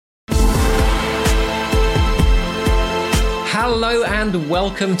Hello and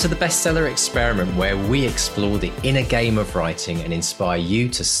welcome to the Bestseller Experiment, where we explore the inner game of writing and inspire you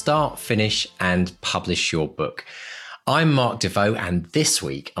to start, finish, and publish your book. I'm Mark DeVoe, and this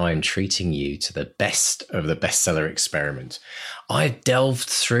week I'm treating you to the best of the Bestseller Experiment. I've delved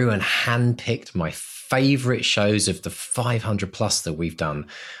through and handpicked my favourite shows of the 500 plus that we've done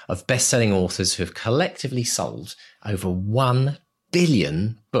of best-selling authors who have collectively sold over 1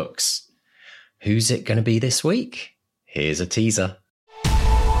 billion books. Who's it going to be this week? Here's a teaser.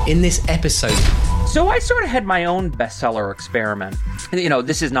 In this episode... So I sort of had my own bestseller experiment. You know,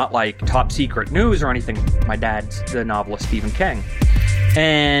 this is not like top secret news or anything. My dad's the novelist Stephen King.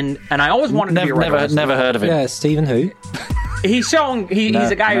 And I always wanted to be a writer. Never heard of him. Yeah, Stephen who? He's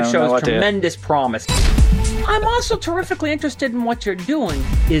a guy who shows tremendous promise. I'm also terrifically interested in what you're doing.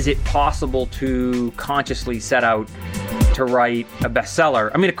 Is it possible to consciously set out to write a bestseller?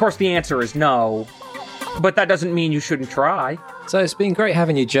 I mean, of course, the answer is no. But that doesn't mean you shouldn't try. So it's been great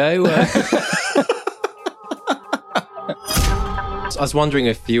having you, Joe. I was wondering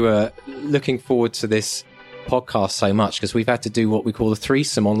if you were looking forward to this podcast so much, because we've had to do what we call a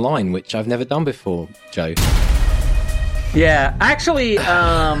threesome online, which I've never done before, Joe. Yeah, actually,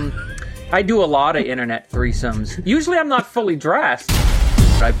 I do a lot of internet threesomes. Usually I'm not fully dressed.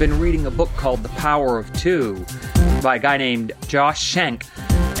 I've been reading a book called The Power of Two by a guy named Josh Schenck,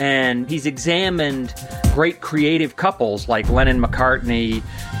 and he's examined great creative couples like Lennon-McCartney,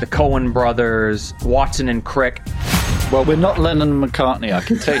 the Coen brothers, Watson and Crick. Well, we're not Lennon and McCartney, I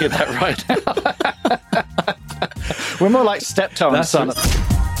can tell you that right now. We're more like steptoe and son.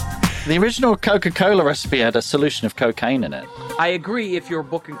 The original Coca-Cola recipe had a solution of cocaine in it. I agree, if your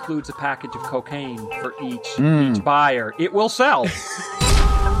book includes a package of cocaine for each buyer, it will sell.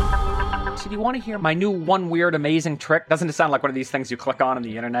 So do you want to hear my new one weird amazing trick? Doesn't it sound like one of these things you click on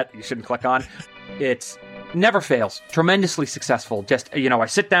the internet that you shouldn't click on? It's never fails. Tremendously successful. Just, I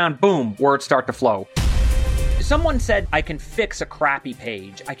sit down, boom, words start to flow. Someone said, I can fix a crappy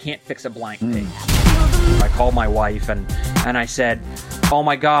page. I can't fix a blank page. I called my wife and I said, oh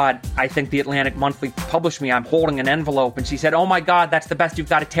my God, I think the Atlantic Monthly published me. I'm holding an envelope. And she said, oh my God, that's the best. You've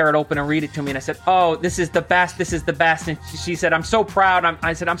got to tear it open and read it to me. And I said, oh, this is the best. This is the best. And she said, I'm so proud.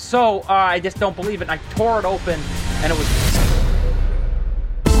 I said, I just don't believe it. And I tore it open and it was...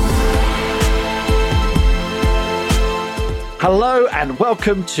 Hello and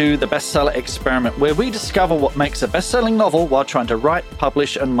welcome to the Bestseller Experiment, where we discover what makes a best-selling novel while trying to write,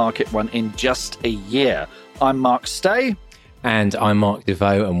 publish and market one in just a year. I'm Mark Stay. And I'm Mark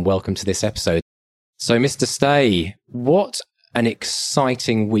DeVoe, and welcome to this episode. So, Mr. Stay, what an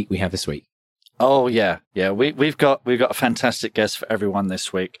exciting week we have this week. Oh, yeah. We've got a fantastic guest for everyone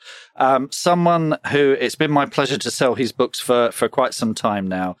this week. Someone who it's been my pleasure to sell his books for quite some time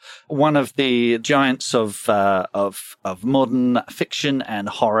now. One of the giants of modern fiction and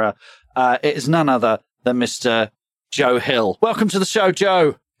horror. It is none other than Mr. Joe Hill. Welcome to the show,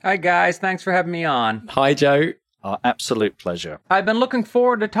 Joe. Hi, guys. Thanks for having me on. Hi, Joe. Our absolute pleasure. I've been looking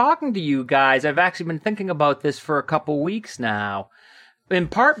forward to talking to you guys. I've actually been thinking about this for a couple weeks now. In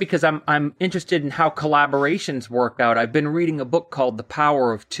part because I'm interested in how collaborations work out. I've been reading a book called The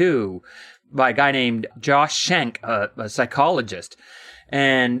Power of Two by a guy named Josh Schenck, a psychologist.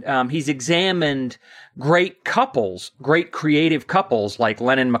 And he's examined great couples, great creative couples like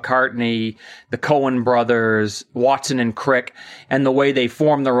Lennon-McCartney, the Coen brothers, Watson and Crick, and the way they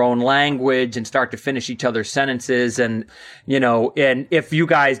form their own language and start to finish each other's sentences. And, and if you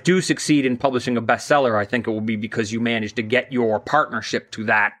guys do succeed in publishing a bestseller, I think it will be because you managed to get your partnership to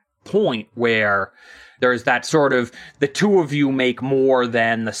that point where there's that sort of, the two of you make more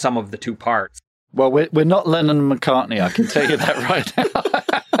than the sum of the two parts. Well, we're not Lennon and McCartney, I can tell you that right now.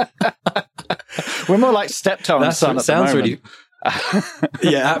 We're more like steptoe and son at the moment. Really,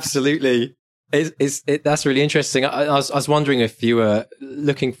 yeah, absolutely. That's really interesting. I was wondering if you were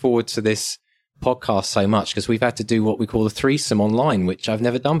looking forward to this podcast so much, because we've had to do what we call a threesome online, which I've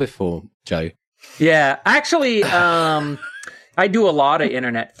never done before, Joe. Yeah, actually... I do a lot of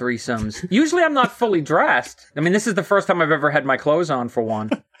internet threesomes. Usually I'm not fully dressed. I mean, this is the first time I've ever had my clothes on for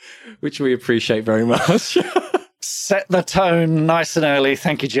one. Which we appreciate very much. Set the tone nice and early.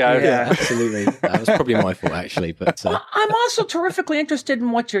 Thank you, Joe. Yeah, absolutely. That was probably my fault, actually. But I'm also terrifically interested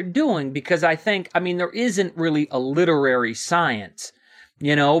in what you're doing because there isn't really a literary science,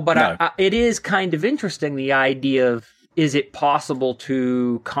 but no. It is kind of interesting, the idea of, is it possible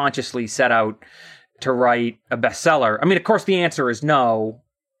to consciously set out to write a bestseller? I mean, of course, the answer is no,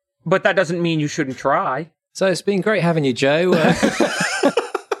 but that doesn't mean you shouldn't try. So it's been great having you, Joe.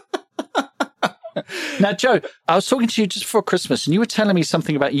 Now, Joe, I was talking to you just before Christmas, and you were telling me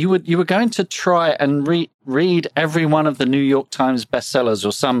something about you were going to try and read every one of the New York Times bestsellers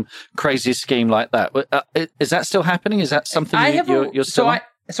or some crazy scheme like that. Is that still happening? Is that something you're still on?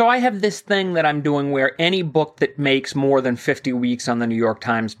 So I have this thing that I'm doing where any book that makes more than 50 weeks on the New York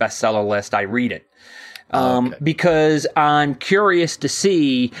Times bestseller list, I read it. Because I'm curious to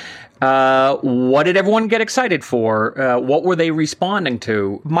see what did everyone get excited for? What were they responding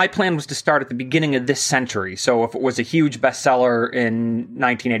to? My plan was to start at the beginning of this century. So if it was a huge bestseller in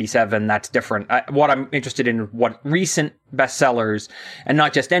 1987, that's different. What I'm interested in, what recent bestsellers, and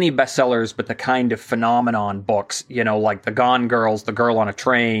not just any bestsellers, but the kind of phenomenon books, like The Gone Girls, The Girl on a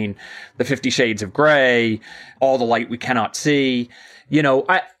Train, The 50 Shades of Grey, All the Light We Cannot See.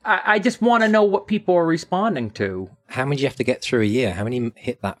 I just want to know what people are responding to. How many do you have to get through a year? How many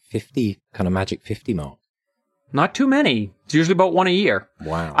hit that 50 kind of magic 50 mark? Not too many. It's usually about one a year.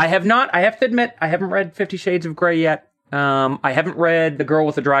 Wow. I have to admit, I haven't read 50 Shades of Grey yet. I haven't read The Girl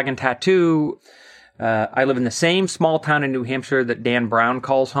with the Dragon Tattoo. I live in the same small town in New Hampshire that Dan Brown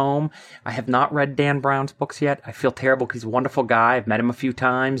calls home. I have not read Dan Brown's books yet. I feel terrible because he's a wonderful guy. I've met him a few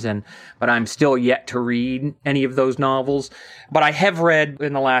times, but I'm still yet to read any of those novels. But I have read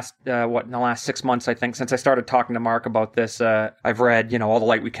in the last 6 months, I think, since I started talking to Mark about this, I've read, All the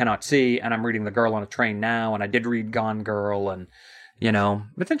Light We Cannot See, and I'm reading The Girl on a Train now, and I did read Gone Girl, and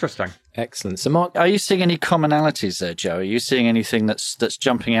it's interesting. Excellent. So, Mark, are you seeing any commonalities there, Joe? Are you seeing anything that's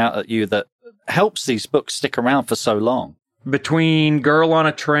jumping out at you that helps these books stick around for so long? Between Girl on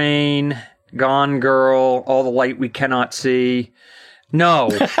a Train, Gone Girl, All the Light We Cannot See, no,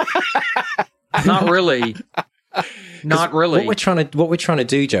 not really. Not really. What we're trying to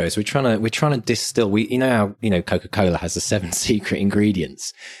do, Joe, is we're trying to distill. How Coca-Cola has the 7 secret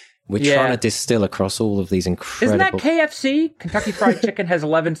ingredients. We're trying to distill across all of these incredible. Isn't that KFC? Kentucky Fried Chicken has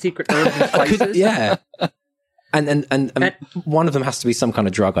 11 secret herbs and spices. Yeah. And one of them has to be some kind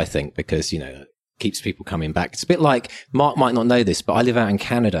of drug, I think, because, keeps people coming back. It's a bit like, Mark might not know this, but I live out in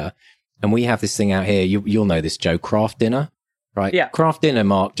Canada and we have this thing out here. You'll know this, Joe, craft dinner, right? Yeah. Craft dinner,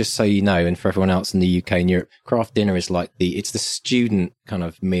 Mark, just so you know, and for everyone else in the UK and Europe, craft dinner is like it's the student kind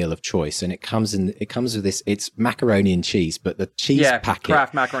of meal of choice. And it comes with this, it's macaroni and cheese, but the cheese packet.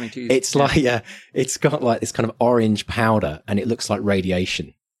 Kraft macaroni and cheese. It's like, it's got like this kind of orange powder and it looks like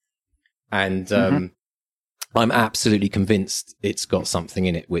radiation. And, I'm absolutely convinced it's got something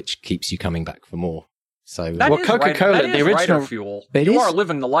in it which keeps you coming back for more. So, Coca-Cola, the original writer fuel. You are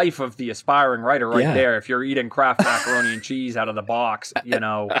living the life of the aspiring writer there. If you're eating Kraft macaroni and cheese out of the box,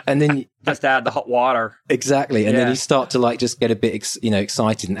 and then just add the hot water. Exactly, and then you start to just get a bit,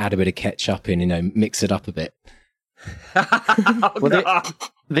 excited and add a bit of ketchup in, mix it up a bit.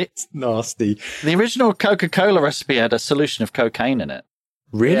 It's nasty. The original Coca-Cola recipe had a solution of cocaine in it.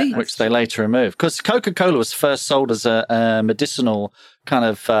 Really? Yeah, which they later removed. Because Coca-Cola was first sold as a medicinal kind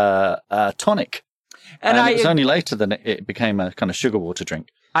of tonic. And it was only later that it became a kind of sugar water drink.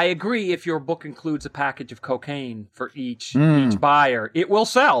 I agree if your book includes a package of cocaine for each buyer. It will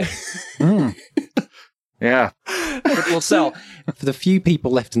sell. Yeah. It will sell. For the few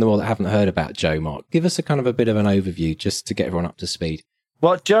people left in the world that haven't heard about Joe, Mark, give us a kind of a bit of an overview just to get everyone up to speed.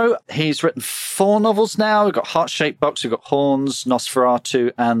 Well, Joe, he's written 4 novels now. We've got Heart-Shaped Box, we've got Horns,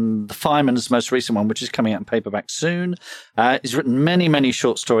 Nosferatu, and The Fireman's most recent one, which is coming out in paperback soon. He's written many, many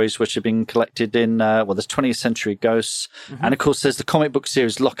short stories, which have been collected in, there's 20th Century Ghosts. And, of course, there's the comic book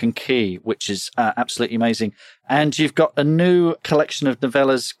series Lock and Key, which is absolutely amazing. And you've got a new collection of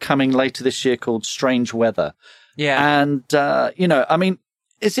novellas coming later this year called Strange Weather. Yeah. And,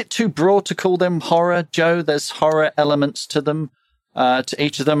 is it too broad to call them horror, Joe? There's horror elements to them. To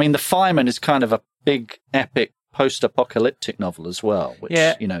each of them. I mean, The Fireman is kind of a big, epic, post-apocalyptic novel as well, which,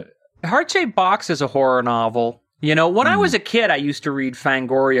 Heart-Shaped Box is a horror novel. When I was a kid, I used to read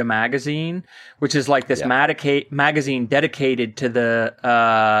Fangoria magazine, which is like this magazine dedicated to the,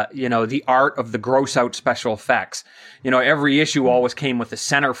 the art of the gross out special effects. Every issue always came with a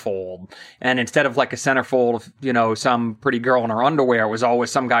centerfold. And instead of like a centerfold of, some pretty girl in her underwear, it was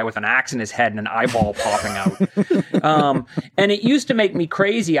always some guy with an axe in his head and an eyeball popping out. And it used to make me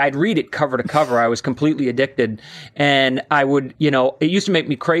crazy. I'd read it cover to cover. I was completely addicted. And I would, it used to make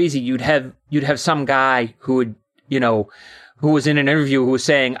me crazy. You'd have some guy who would, who was in an interview who was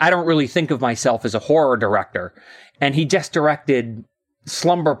saying, I don't really think of myself as a horror director. And he just directed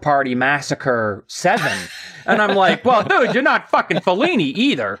Slumber Party Massacre 7. And I'm like, well, dude, you're not fucking Fellini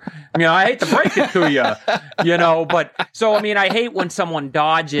either. I hate to break it to you, but so, I hate when someone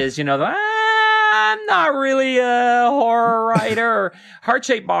dodges, I'm not really a horror writer.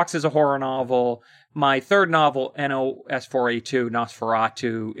 Heart-Shaped Box is a horror novel. My third novel, NOS4A2,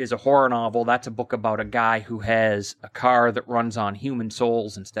 Nosferatu, is a horror novel. That's a book about a guy who has a car that runs on human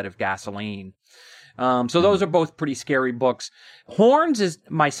souls instead of gasoline. So those are both pretty scary books. Horns is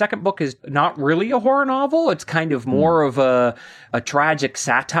my second book, is not really a horror novel. It's kind of more of a tragic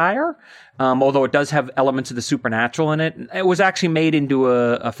satire, although it does have elements of the supernatural in it. It was actually made into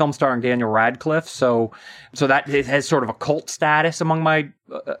a film starring Daniel Radcliffe, so that it has sort of a cult status among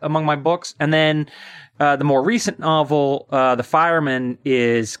my books. And then the more recent novel, The Fireman,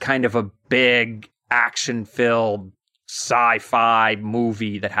 is kind of a big action-filled sci-fi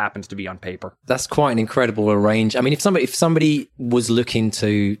movie that happens to be on paper. That's quite an incredible range. I mean, if somebody was looking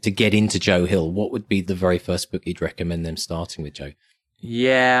to get into Joe Hill, what would be the very first book you'd recommend them starting with, Joe?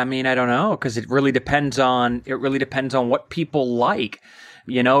 Yeah, I mean, I don't know, because it really depends on what people like.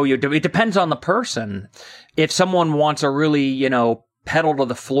 It depends on the person. If someone wants a really, pedal to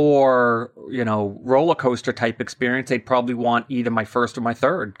the floor, roller coaster type experience, they'd probably want either my first or my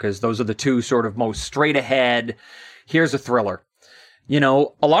third, because those are the two sort of most straight ahead. Here's a thriller. A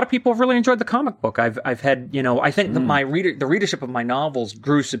lot of people have really enjoyed the comic book. I've had, I think that the readership of my novels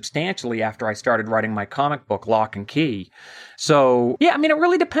grew substantially after I started writing my comic book, Lock and Key. So, yeah, I mean, it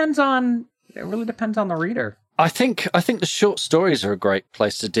really depends on the reader. I think the short stories are a great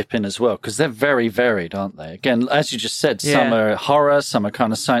place to dip in as well, because they're very varied, aren't they? Again, as you just said, some are horror, some are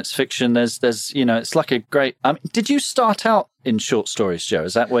kind of science fiction. There's it's like a great. Did you start out in short stories, Joe?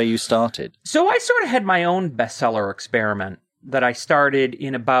 Is that where you started? So I sort of had my own bestseller experiment that I started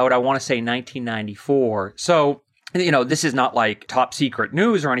in about, I want to say, 1994. So, this is not like top secret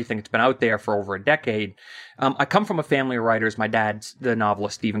news or anything. It's been out there for over a decade. I come from a family of writers. My dad's the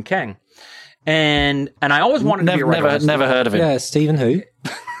novelist Stephen King. And I always wanted to be a writer. Never heard of him. Yeah, Stephen who?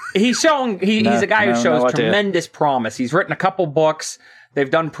 He's a guy who shows tremendous promise. He's written a couple books.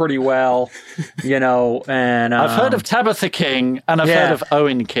 They've done pretty well, and I've heard of Tabitha King and I've heard of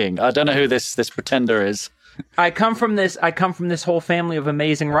Owen King. I don't know who this pretender is. I come from this whole family of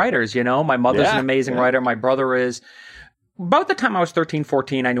amazing writers, My mother's an amazing writer. My brother is. About the time I was 13,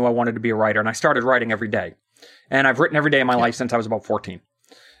 14, I knew I wanted to be a writer, and I started writing every day. And I've written every day of my life since I was about 14.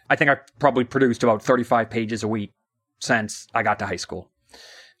 I think I've probably produced about 35 pages a week since I got to high school.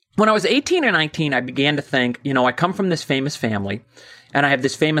 When I was 18 or 19, I began to think, I come from this famous family, and I have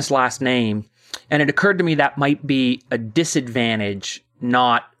this famous last name, and it occurred to me that might be a disadvantage,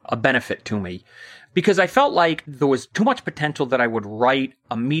 not a benefit to me. Because I felt like there was too much potential that I would write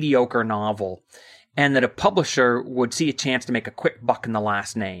a mediocre novel, and that a publisher would see a chance to make a quick buck in the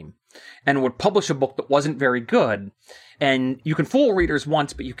last name, and would publish a book that wasn't very good. And you can fool readers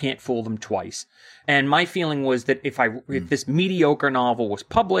once, but you can't fool them twice. And my feeling was that if this mediocre novel was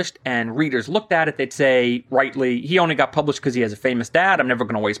published and readers looked at it, they'd say, rightly, he only got published because he has a famous dad. I'm never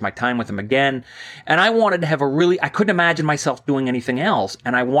going to waste my time with him again. And I wanted to have I couldn't imagine myself doing anything else.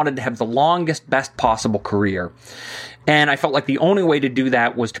 And I wanted to have the longest, best possible career. And I felt like the only way to do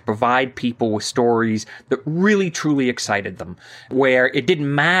that was to provide people with stories that really, truly excited them, where it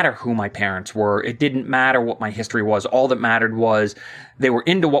didn't matter who my parents were. It didn't matter what my history was. All that mattered was they were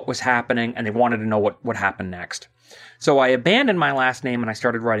into what was happening and they wanted to know what would happen next. So I abandoned my last name and I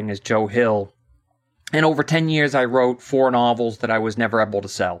started writing as Joe Hill. And over 10 years, I wrote 4 novels that I was never able to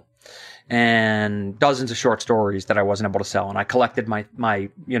sell, and dozens of short stories that I wasn't able to sell. And I collected my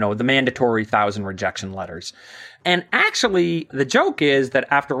the mandatory 1,000 rejection letters. And actually, the joke is that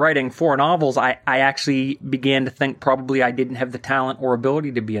after writing 4 novels, I actually began to think probably I didn't have the talent or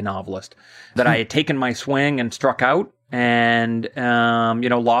ability to be a novelist, that I had taken my swing and struck out and,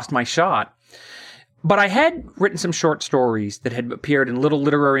 lost my shot. But I had written some short stories that had appeared in little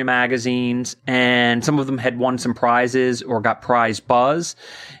literary magazines, and some of them had won some prizes or got prize buzz.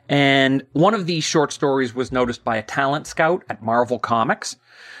 And one of these short stories was noticed by a talent scout at Marvel Comics,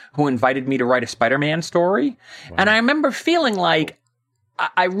 who invited me to write a Spider-Man story. Wow. And I remember feeling like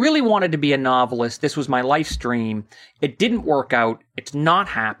I really wanted to be a novelist. This was my life stream. It didn't work out. It's not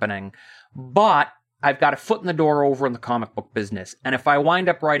happening. But I've got a foot in the door over in the comic book business. And if I wind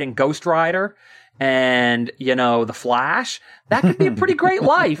up writing Ghost Rider and, The Flash, that could be a pretty great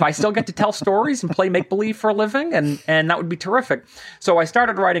life. I still get to tell stories and play make-believe for a living, and that would be terrific. So I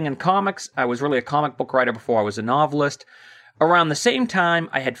started writing in comics. I was really a comic book writer before I was a novelist. Around the same time,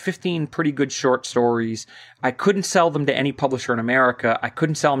 I had 15 pretty good short stories. I couldn't sell them to any publisher in America. I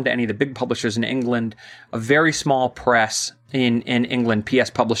couldn't sell them to any of the big publishers in England. A very small press in England, PS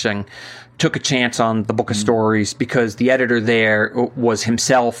Publishing, took a chance on the book of stories because the editor there was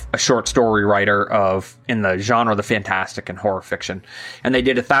himself a short story writer in the genre of the fantastic and horror fiction. And they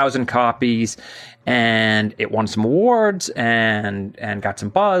did 1,000 copies, and it won some awards and got some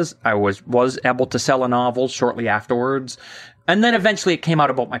buzz. I was able to sell a novel shortly afterwards. And then eventually it came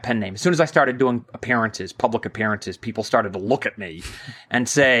out about my pen name. As soon as I started doing public appearances, people started to look at me and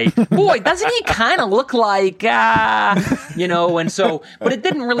say, boy, doesn't he kind of look like, and so, but it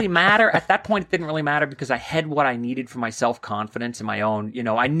didn't really matter. At that point, it didn't really matter because I had what I needed for my self-confidence and my own,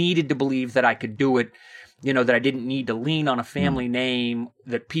 I needed to believe that I could do it, that I didn't need to lean on a family name,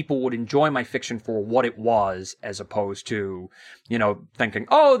 that people would enjoy my fiction for what it was, as opposed to, thinking,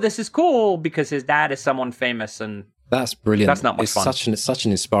 oh, this is cool because his dad is someone famous and that's brilliant. That's not much fun. It's such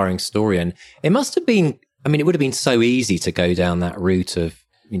an inspiring story. And it must have been, it would have been so easy to go down that route of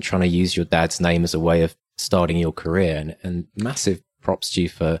trying to use your dad's name as a way of starting your career. And massive props to you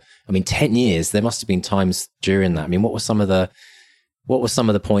for, 10 years. There must have been times during that. What were some of the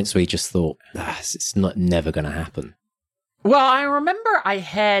points where you just thought, it's never going to happen? Well, I remember I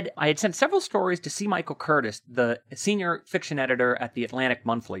had sent several stories to C. Michael Curtis, the senior fiction editor at the Atlantic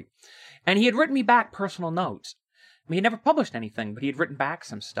Monthly. And he had written me back personal notes. He had never published anything, but he had written back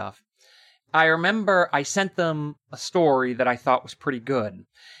some stuff. I remember I sent them a story that I thought was pretty good.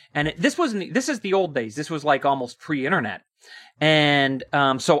 And this is the old days. This was like almost pre-internet. And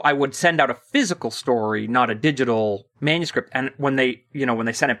so I would send out a physical story, not a digital manuscript. And when they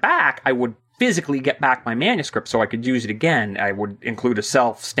sent it back, I would physically get back my manuscript so I could use it again. I would include a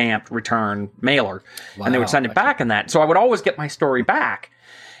self-stamped return mailer. Wow, and they would send it back in that. So I would always get my story back.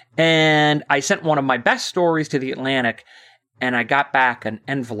 And I sent one of my best stories to the Atlantic, and I got back an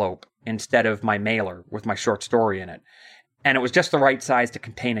envelope instead of my mailer with my short story in it. And it was just the right size to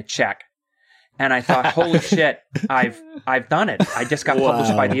contain a check. And I thought, holy shit, I've done it. I just got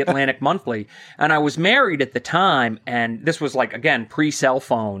published by the Atlantic Monthly. And I was married at the time, and this was like, again, pre-cell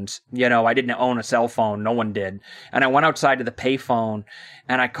phones. I didn't own a cell phone. No one did. And I went outside to the payphone,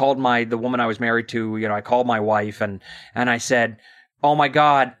 and I called the woman I was married to. I called my wife, and I said, oh my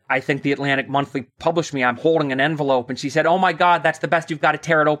God, I think the Atlantic Monthly published me. I'm holding an envelope. And she said, oh my God, that's the best. You've got to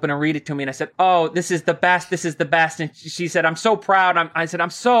tear it open and read it to me. And I said, oh, this is the best. This is the best. And she said, I'm so proud. I said,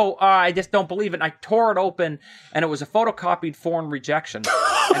 I just don't believe it. And I tore it open, and it was a photocopied foreign rejection.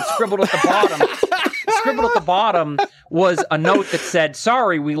 And scribbled at the bottom was a note that said,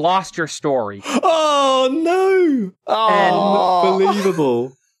 sorry, we lost your story. Oh, no. Oh,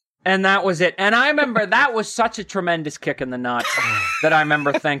 unbelievable. And that was it. And I remember that was such a tremendous kick in the nuts that I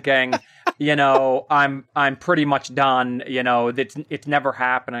remember thinking, I'm pretty much done. It's never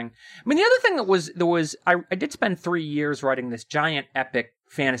happening. The other thing I did spend 3 years writing this giant epic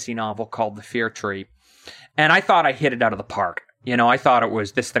fantasy novel called The Fear Tree. And I thought I hit it out of the park. I thought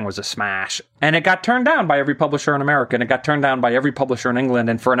this thing was a smash. And it got turned down by every publisher in America, and it got turned down by every publisher in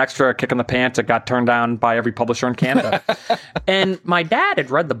England, and for an extra kick in the pants, it got turned down by every publisher in Canada. And my dad had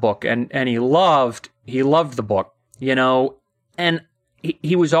read the book, and he loved the book, and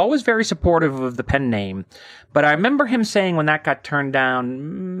he was always very supportive of the pen name. But I remember him saying when that got turned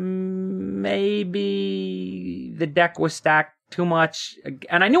down, maybe the deck was stacked too much.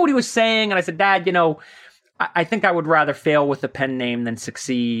 And I knew what he was saying, and I said, Dad, I think I would rather fail with the pen name than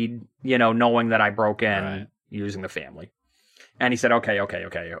succeed, knowing that I broke in using the family. And he said, okay.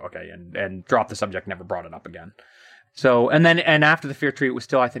 And dropped the subject, never brought it up again. So, and after The Fear Tree, it was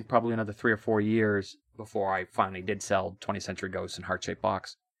still, I think, probably another 3 or 4 years before I finally did sell 20th Century Ghosts in heart-shaped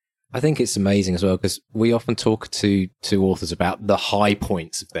box. I think it's amazing as well, because we often talk to authors about the high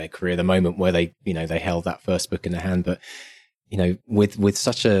points of their career, the moment where they held that first book in their hand. But with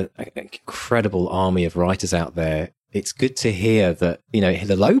such an incredible army of writers out there, it's good to hear that,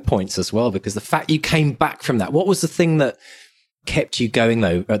 the low points as well, because the fact you came back from that, what was the thing that kept you going,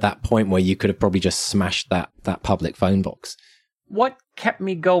 though, at that point where you could have probably just smashed that public phone box? What kept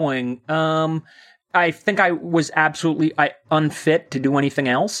me going? I think I was absolutely unfit to do anything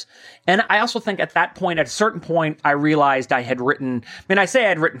else. And I also think at that point, at a certain point, I realized I had written, I say I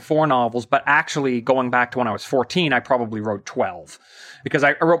had written 4 novels, but actually going back to when I was 14, I probably wrote 12. Because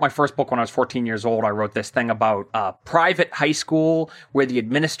I wrote my first book when I was 14 years old. I wrote this thing about a private high school where the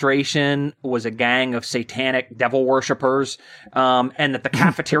administration was a gang of satanic devil worshippers, and that the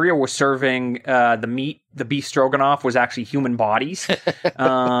cafeteria was serving the beef stroganoff was actually human bodies.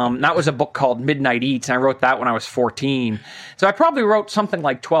 That was a book called Midnight Eats, and I wrote that when I was 14. So I probably wrote something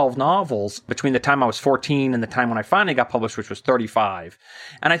like 12 novels between the time I was 14 and the time when I finally got published, which was 35.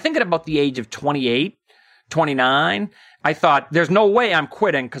 And I think at about the age of 28, 29, I thought, there's no way I'm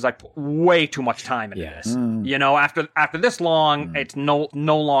quitting because I put way too much time into this. You know, after this long, it's no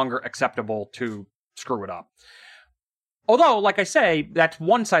longer acceptable to screw it up. Although, like I say, that's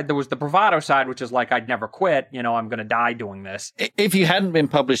one side. There was the bravado side, which is like, I'd never quit. You know, I'm going to die doing this. If you hadn't been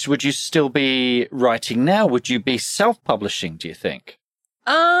published, would you still be writing now? Would you be self-publishing, do you think?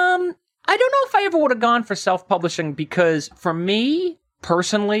 I don't know if I ever would have gone for self-publishing, because for me,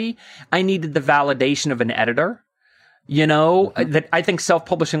 personally, I needed the validation of an editor. You know, that I think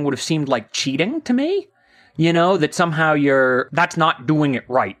self-publishing would have seemed like cheating to me. You know, that somehow that's not doing it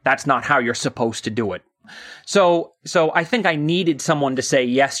right. That's not how you're supposed to do it. So I think I needed someone to say,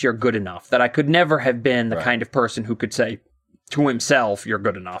 yes, you're good enough, that I could never have been the kind of person who could say to himself, you're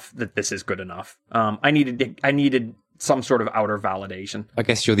good enough, that this is good enough. I needed some sort of outer validation. I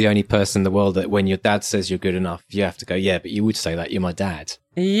guess you're the only person in the world that when your dad says you're good enough, you have to go, yeah, but you would say that, you're my dad.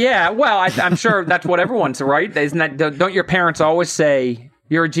 Yeah, well, I'm sure that's what everyone's, right? Isn't that, don't your parents always say,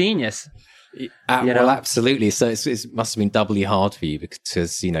 you're a genius? Well, absolutely. So it must have been doubly hard for you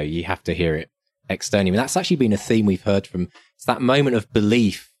because, you know, you have to hear it externally. I mean, that's actually been a theme we've heard from. It's that moment of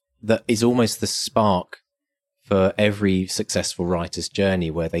belief that is almost the spark for every successful writer's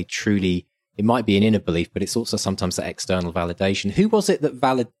journey, where they truly, it might be an inner belief, but it's also sometimes that external validation. Who was it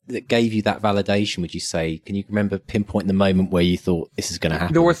that gave you that validation, would you say? Can you remember pinpointing the moment where you thought this is going to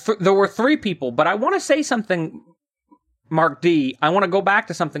happen? There were three people, but I want to say something, Mark D. I want to go back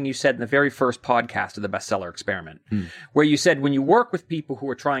to something you said in the very first podcast of the Bestseller Experiment, where you said when you work with people who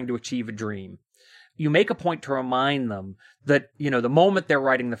are trying to achieve a dream, you make a point to remind them that, you know, the moment they're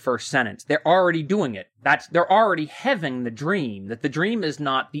writing the first sentence, they're already doing it. They're already having the dream, that the dream is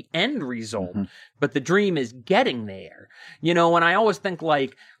not the end result, but the dream is getting there. You know, and I always think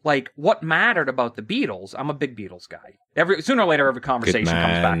like what mattered about the Beatles. I'm a big Beatles guy. Sooner or later, every conversation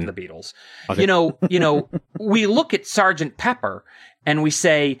comes back to the Beatles. Okay. You know, we look at Sgt. Pepper and we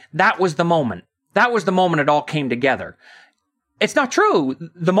say, that was the moment. That was the moment it all came together. It's not true.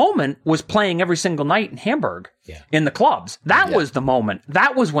 The moment was playing every single night in Hamburg in the clubs. That was the moment.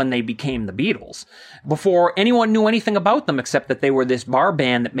 That was when they became the Beatles, before anyone knew anything about them except that they were this bar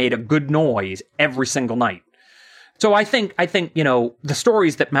band that made a good noise every single night. So I think, you know, the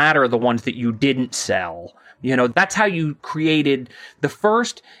stories that matter are the ones that you didn't sell. You know, that's how you created the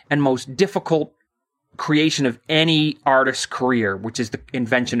first and most difficult creation of any artist's career, which is the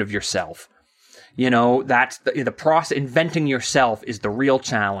invention of yourself. You know, that's the process. Inventing yourself is the real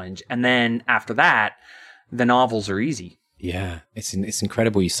challenge. And then after that, the novels are easy. Yeah, it's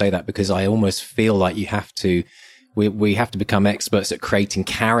incredible you say that, because I almost feel like we have to become experts at creating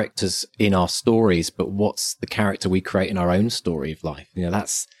characters in our stories. But what's the character we create in our own story of life? You know,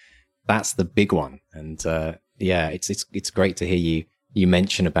 that's the big one. And it's great to hear you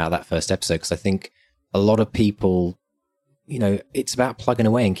mention about that first episode, because I think a lot of people, you know, it's about plugging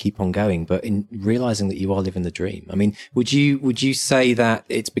away and keep on going, but in realizing that you are living the dream. I mean, would you say that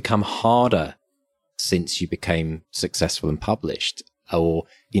it's become harder since you became successful and published? Or,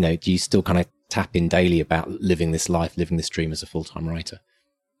 you know, do you still kind of tap in daily about living this life, living this dream as a full-time writer?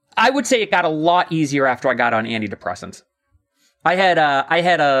 I would say it got a lot easier after I got on antidepressants. I had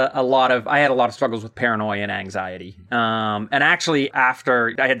a lot of struggles with paranoia and anxiety. And actually,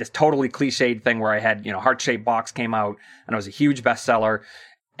 after I had this totally cliched thing where I had, you know, Heart-Shaped Box came out and it was a huge bestseller,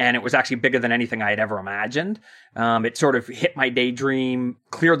 and it was actually bigger than anything I had ever imagined. It sort of hit my daydream,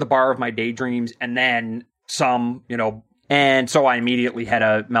 cleared the bar of my daydreams, and then some, you know. And so I immediately had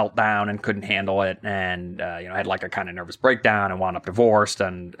a meltdown and couldn't handle it, and you know, had like a kind of nervous breakdown and wound up divorced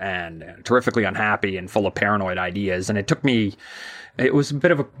and terrifically unhappy and full of paranoid ideas. And it was a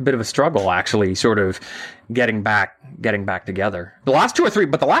bit of a struggle, actually, sort of getting back together. The last 2 or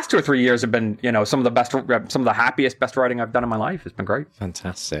 3 years have been, you know, some of the happiest, best writing I've done in my life. It's been great.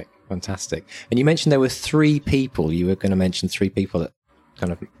 Fantastic. And you mentioned there were 3 people. You were going to mention 3 people that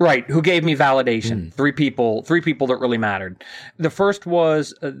kind of... Right, who gave me validation. 3 people that really mattered. The first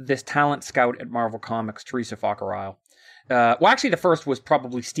was this talent scout at Marvel Comics, Teresa Falker-Isle. Well, actually, the first was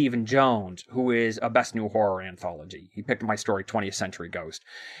probably Stephen Jones, who is a Best New Horror anthology. He picked my story, 20th Century Ghost.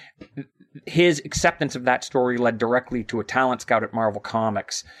 His acceptance of that story led directly to a talent scout at Marvel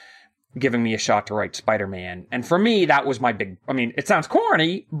Comics giving me a shot to write Spider-Man. And for me, that was my big... I mean, it sounds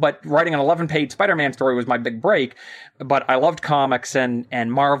corny, but writing an 11-page Spider-Man story was my big break. But I loved comics, and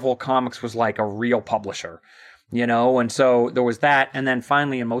Marvel Comics was like a real publisher, you know? And so there was that. And then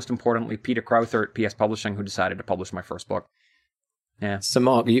finally, and most importantly, Peter Crowther at PS Publishing, who decided to publish my first book. Yeah. So,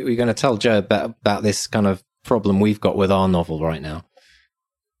 Mark, you're going to tell Joe about this kind of problem we've got with our novel right now?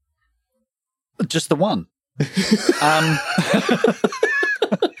 Just the one.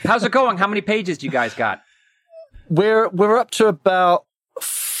 How's it going? How many pages do you guys got? We're up to about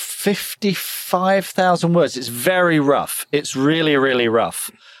 55,000 words. It's very rough. It's really, really rough.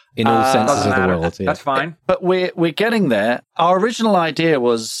 In all senses of the world. Yeah. That's fine. But we're getting there. Our original idea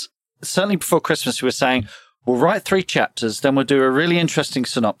was, certainly before Christmas, we were saying, we'll write 3 chapters, then we'll do a really interesting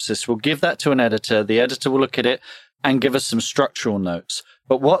synopsis. We'll give that to an editor. The editor will look at it and give us some structural notes.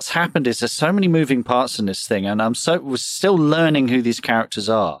 But what's happened is there's so many moving parts in this thing, and we're still learning who these characters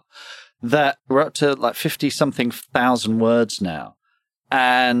are, that we're up to like 50-something thousand words now.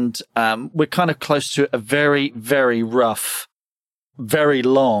 And we're kind of close to a very, very rough, very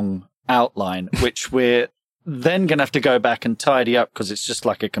long outline, which we're then going to have to go back and tidy up because it's just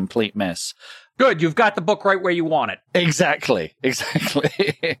like a complete mess. Good. You've got the book right where you want it. Exactly. That's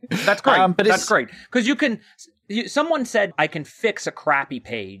great. That's great. Because someone said, I can fix a crappy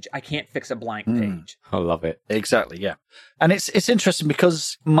page. I can't fix a blank page. I love it. Exactly. Yeah. And it's interesting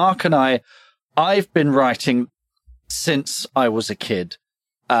because Mark and I've been writing since I was a kid.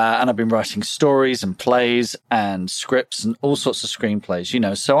 And I've been writing stories and plays and scripts and all sorts of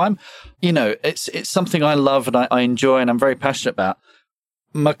screenplays, So I'm, it's something I love and I enjoy and I'm very passionate about.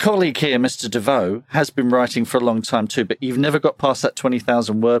 My colleague here, Mr. DeVoe, has been writing for a long time too, but you've never got past that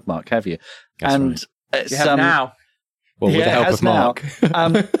 20,000 word mark, have you? That's and right. it's, you have now. Well, with the help of Mark.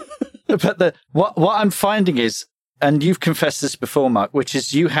 But what I'm finding is, and you've confessed this before, Mark, which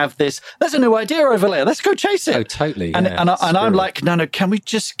is you have this, there's a new idea over there. Let's go chase it. Oh, totally. And, yeah, and I'm like, no, can we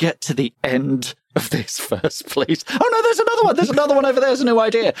just get to the end of this first, please? Oh, no, there's another one. There's another one over there. There's a new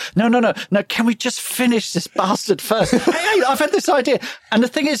idea. No, can we just finish this bastard first? hey, I've had this idea. And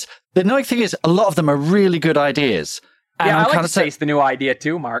the annoying thing is, a lot of them are really good ideas. Yeah, I like to chase the new idea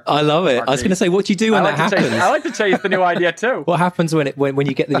too, Mark. I love it. I was going to say, what do you do when that happens? I like to chase the new idea too. What happens when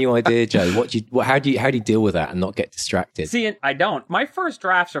you get the new idea, Joe? How do you deal with that and not get distracted? See, I don't. My first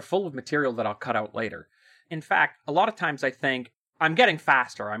drafts are full of material that I'll cut out later. In fact, a lot of times I think I'm getting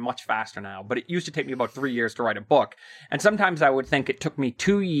faster. I'm much faster now, but it used to take me about 3 years to write a book. And sometimes I would think it took me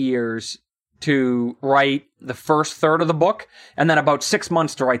 2 years to write the first third of the book, and then about 6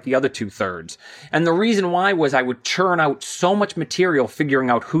 months to write the other 2/3. And the reason why was I would churn out so much material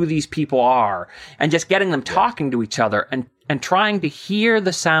figuring out who these people are and just getting them talking to each other and trying to hear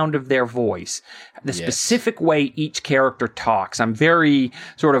the sound of their voice, the specific way each character talks. I'm very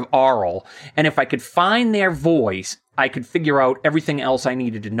sort of oral. And if I could find their voice, I could figure out everything else I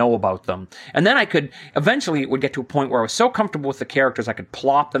needed to know about them. And then eventually it would get to a point where I was so comfortable with the characters, I could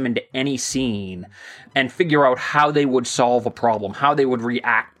plop them into any scene and figure out how they would solve a problem, how they would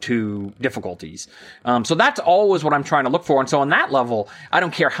react to difficulties. So that's always what I'm trying to look for. And so on that level, I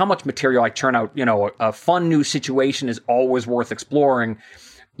don't care how much material I churn out, a fun new situation is always worth exploring,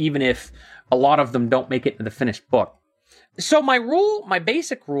 even if a lot of them don't make it into the finished book. So my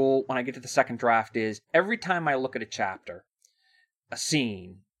basic rule when I get to the second draft is every time I look at a chapter, a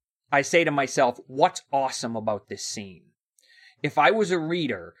scene, I say to myself, what's awesome about this scene? If I was a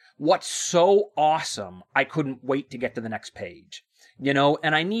reader, what's so awesome I couldn't wait to get to the next page?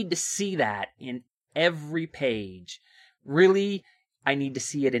 And I need to see that in every page. Really, I need to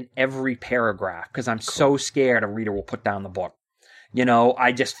see it in every paragraph because I'm so scared a reader will put down the book.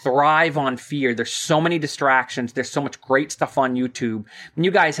 I just thrive on fear. There's so many distractions. There's so much great stuff on YouTube. And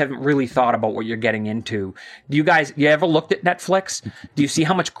you guys haven't really thought about what you're getting into. You ever looked at Netflix? Do you see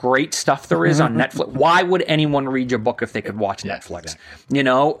how much great stuff there is on Netflix? Why would anyone read your book if they could watch Netflix?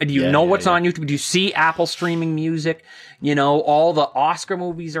 Exactly. Do you know what's on YouTube? Do you see Apple streaming music? All the Oscar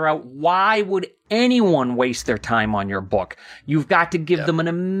movies are out. Why would anyone waste their time on your book? You've got to give them an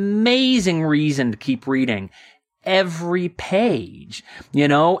amazing reason to keep reading every page,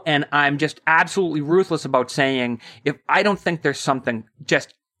 and I'm just absolutely ruthless about saying, if I don't think there's something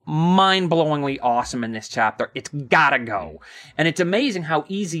just mind-blowingly awesome in this chapter, it's gotta go. And it's amazing how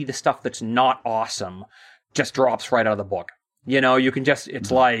easy the stuff that's not awesome just drops right out of the book. You can just,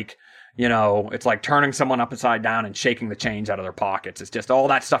 it's like turning someone upside down and shaking the change out of their pockets. It's just all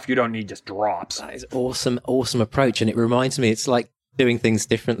that stuff you don't need just drops. That is awesome approach. And it reminds me, it's like doing things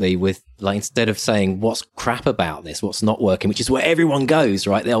differently with, like, instead of saying what's crap about this, what's not working, which is where everyone goes,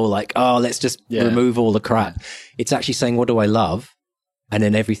 right? They're all like, oh, let's just remove all the crap. It's actually saying, what do I love? And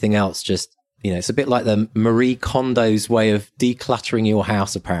then everything else just, it's a bit like the Marie Kondo's way of decluttering your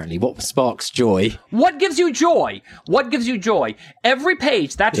house, apparently. What sparks joy? What gives you joy? Every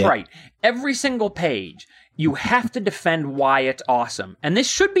page, that's right. Every single page. You have to defend why it's awesome. And this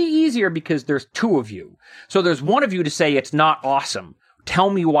should be easier because there's 2 of you. So there's one of you to say it's not awesome.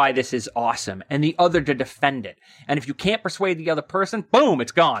 Tell me why this is awesome. And the other to defend it. And if you can't persuade the other person, boom,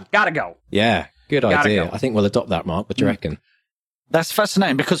 it's gone. Gotta go. Yeah, good idea. I think we'll adopt that, Mark. What do you reckon? That's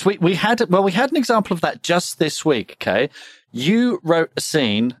fascinating because we had an example of that just this week. Okay. You wrote a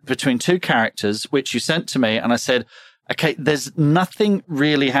scene between two characters, which you sent to me, and I said, okay, there's nothing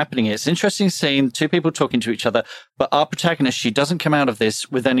really happening here. It's an interesting scene, two people talking to each other, but our protagonist, she doesn't come out of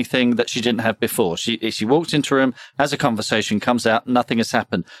this with anything that she didn't have before. She walks into a room, has a conversation, comes out, nothing has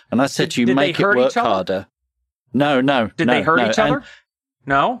happened. And I said to you, make it work harder. No. Did they hurt each other?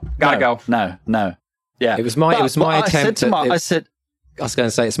 No? Gotta go. No. Yeah. It was my attempt I said, I was going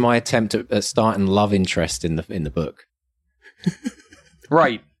to say it's my attempt at starting love interest in the book.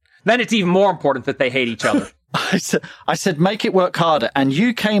 Right. Then it's even more important that they hate each other. I said, make it work harder. And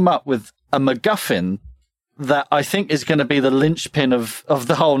you came up with a MacGuffin that I think is going to be the linchpin of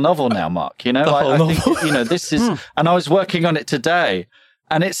the whole novel now, Mark. You know, I think, this is, and I was working on it today,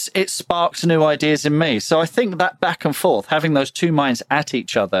 and it sparked new ideas in me. So I think that back and forth, having those two minds at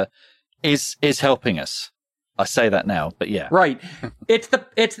each other is helping us. I say that now, but yeah. Right. It's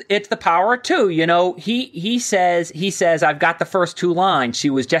the power of two, he says, I've got the first two lines. She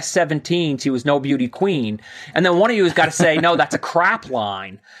was just 17. She was no beauty queen. And then one of you has got to say, no, that's a crap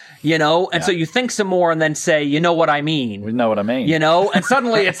line, and so you think some more and then say, you know what I mean? We know what I mean. And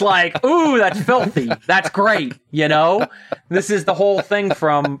suddenly it's like, ooh, that's filthy. That's great. This is the whole thing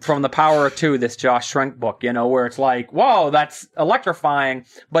from The Power of Two, this Josh Shrink book, where it's like, whoa, that's electrifying.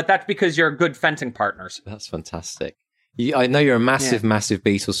 But that's because you're good fencing partners. That's fantastic. I know you're a massive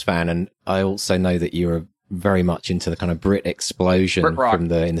Beatles fan, and I also know that you're very much into the kind of Brit explosion in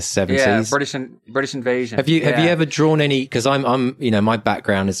the 70s. Yeah, British invasion. Have you ever drawn any? Because I'm my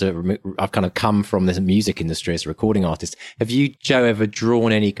background is I've kind of come from the music industry as a recording artist. Have you, Joe, ever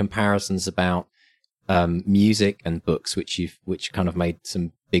drawn any comparisons about music and books, which kind of made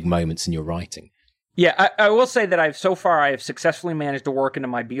some big moments in your writing? Yeah, I will say that I have successfully managed to work into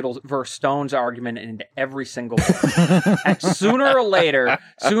my Beatles versus Stones argument into every single book. And sooner or later,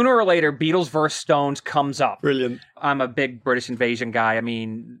 Beatles versus Stones comes up. Brilliant. I'm a big British invasion guy. I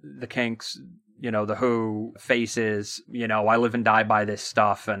mean, the Kinks, the Who, Faces, I live and die by this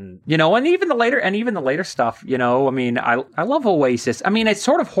stuff. And, and even the later stuff, I mean, I love Oasis. I mean, it's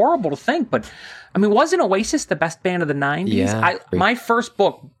sort of horrible to think, but I mean, wasn't Oasis the best band of the 90s? Yeah. My first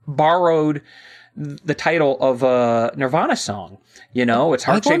book borrowed the title of a Nirvana song, it's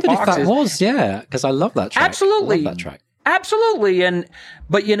Heart Shaped Boxes. I wondered if that was, because I love that track. Absolutely. I love that track. Absolutely.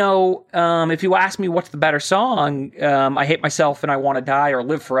 But if you ask me what's the better song, I Hate Myself and I Want to Die or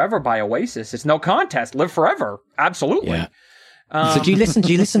Live Forever by Oasis, it's no contest. Live Forever. Absolutely. Yeah. So do you listen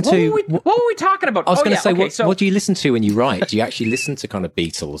to... What were we talking about? I was going to say, what do you listen to when you write? Do you actually listen to kind of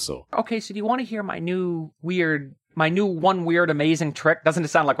Beatles or... Okay, so do you want to hear my new one weird amazing trick? Doesn't it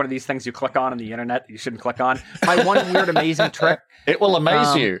sound like one of these things you click on the internet that you shouldn't click on? My one weird amazing trick. It will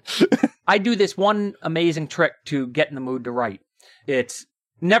amaze you. I do this one amazing trick to get in the mood to write. It's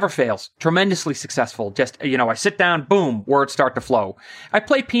never fails. Tremendously successful. Just, I sit down, boom, words start to flow. I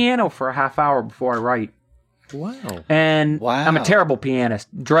play piano for a half hour before I write. Wow. And I'm a terrible pianist,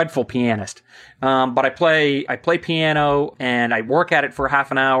 dreadful pianist. But I play piano and I work at it for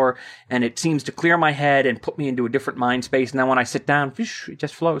half an hour and it seems to clear my head and put me into a different mind space. And then when I sit down, it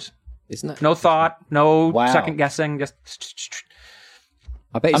just flows. Isn't that? No thought, no second guessing, just...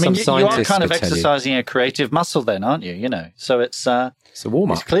 I bet you are kind of exercising a creative muscle then, aren't you? So it's a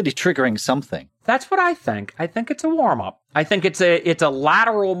warm-up. It's clearly triggering something. That's what I think. I think it's a warm-up. I think it's a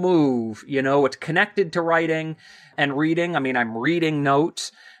lateral move. It's connected to writing and reading. I mean, I'm reading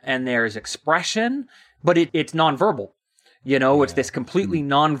notes and there's expression, but it's nonverbal. It's this completely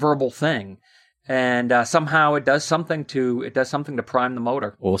nonverbal thing. And somehow it does something to prime the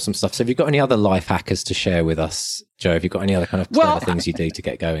motor. Awesome stuff. So have you got any other life hackers to share with us, Joe? Have you got any other kind of clever things you do to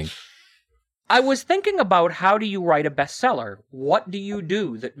get going? I was thinking about how do you write a bestseller? What do you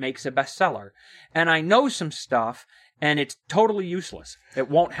do that makes a bestseller? And I know some stuff, and it's totally useless. It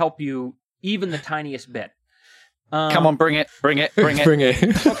won't help you even the tiniest bit. Come on, bring it. Bring it.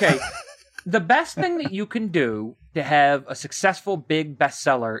 Okay. The best thing that you can do to have a successful big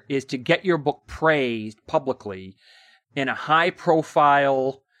bestseller is to get your book praised publicly in a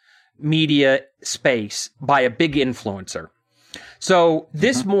high-profile media space by a big influencer. So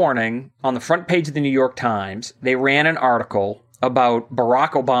this morning, on the front page of the New York Times, they ran an article about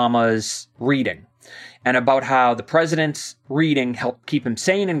Barack Obama's reading and about how the president's reading helped keep him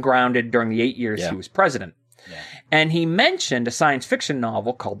sane and grounded during the 8 years he was president. Yeah. And he mentioned a science fiction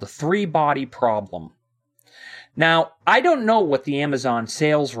novel called The Three-Body Problem. Now, I don't know what the Amazon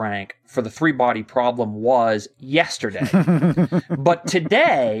sales rank for The Three-Body Problem was yesterday, but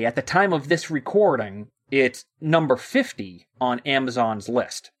today, at the time of this recording, it's number 50 on Amazon's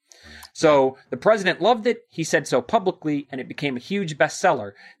list. So the president loved it. He said so publicly, and it became a huge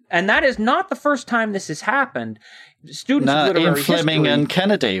bestseller. And that is not the first time this has happened. Students of literary Ian Fleming history, and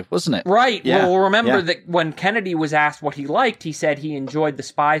Kennedy, wasn't it? Right. Yeah. Well, remember that when Kennedy was asked what he liked, he said he enjoyed the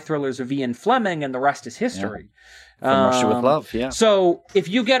spy thrillers of Ian Fleming, and the rest is history. From Russia with Love, yeah. So if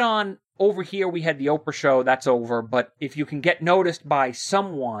you get on over here, we had the Oprah show, that's over. But if you can get noticed by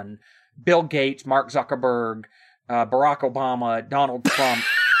someone, Bill Gates, Mark Zuckerberg, Barack Obama, Donald Trump,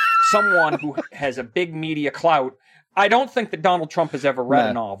 someone who has a big media clout, I don't think that Donald Trump has ever read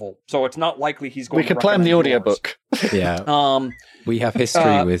a novel, so it's not likely he's going to. We could play him the audiobook. Yeah. We have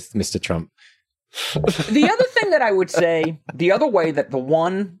history with Mr. Trump. The other thing that I would say, the other way that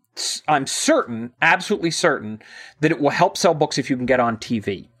I'm certain, absolutely certain, that it will help sell books if you can get on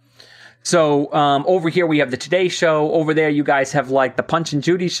TV. So over here we have the Today Show. Over there you guys have like the Punch and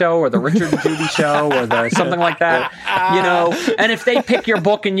Judy Show or the Richard and Judy Show or the something like that. And if they pick your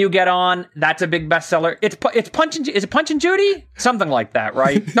book and you get on, that's a big bestseller. It's Punch and is it Punch and Judy? Something like that,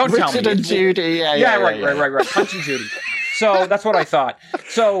 right? Don't tell me. Richard and Judy. Right. Punch and Judy. So that's what I thought.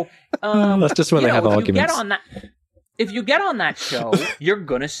 So that's just when they have arguments. If you get on that show, you're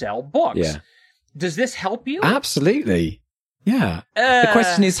gonna sell books. Yeah. Does this help you? Absolutely. Yeah. The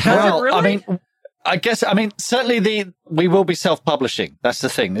question is how. Well, really? I mean, certainly we will be self-publishing. That's the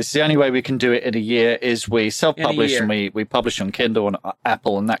thing. This is the only way we can do it in a year is we self-publish and we publish on Kindle and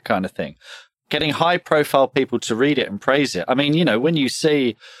Apple and that kind of thing. Getting high-profile people to read it and praise it. I mean, when you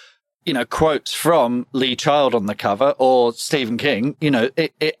see, quotes from Lee Child on the cover or Stephen King,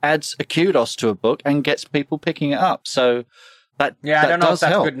 it adds a kudos to a book and gets people picking it up. So that I don't know if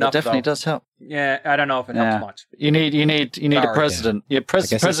that's help. good enough. It definitely does help. Yeah, I don't know if it helps much. You need a president. Yeah.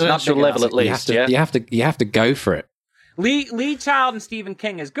 Presidential level at least. You have to go for it. Lee Child and Stephen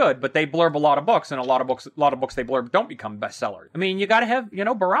King is good, but they blurb a lot of books, and a lot of books they blurb don't become bestsellers. I mean, you got to have,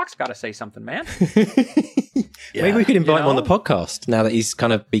 Barack's got to say something, man. Maybe we could invite him on the podcast now that he's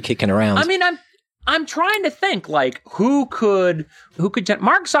kind of be kicking around. I mean, I'm trying to think like who could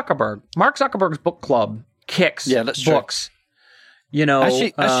Mark Zuckerberg. Mark Zuckerberg's book club kicks books. True.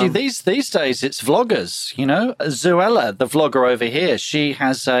 Actually, these days it's vloggers. Zuella, the vlogger over here, she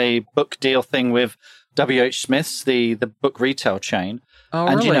has a book deal thing with W.H. Smith's, the book retail chain. Oh,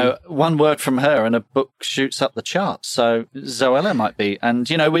 and really? one word from her and a book shoots up the charts. So Zoella might be,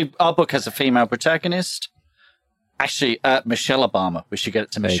 and our book has a female protagonist. Actually, Michelle Obama. We should get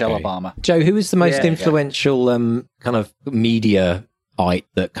it to Michelle Obama. Joe, who was the most influential kind of media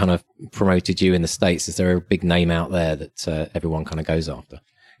that kind of promoted you in the States? Is there a big name out there that everyone kind of goes after?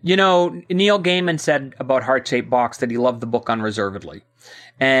 Neil Gaiman said about Heart-Shaped Box that he loved the book unreservedly.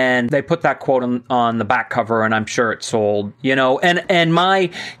 And they put that quote on the back cover, and I'm sure it sold, and my,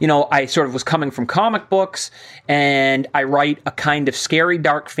 I sort of was coming from comic books, and I write a kind of scary,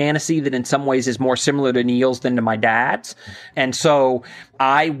 dark fantasy that in some ways is more similar to Neil's than to my dad's. And so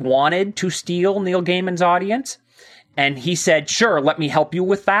I wanted to steal Neil Gaiman's audience. And he said, sure, let me help you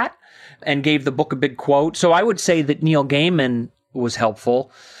with that, and gave the book a big quote. So I would say that Neil Gaiman was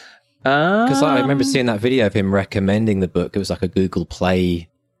helpful. Because I remember seeing that video of him recommending the book. It was like a Google Play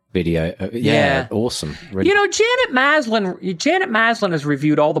video. Awesome. Really. Janet Maslin has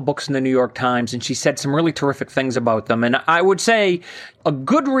reviewed all the books in the New York Times, and she said some really terrific things about them. And I would say a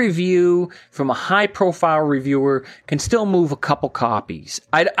good review from a high-profile reviewer can still move a couple copies.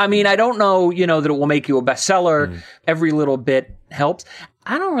 I mean, I don't know, that it will make you a bestseller. Every little bit helps.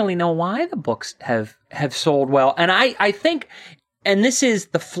 I don't really know why the books have sold well. And I think, and this is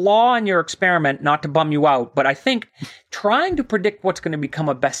the flaw in your experiment, not to bum you out, but I think trying to predict what's going to become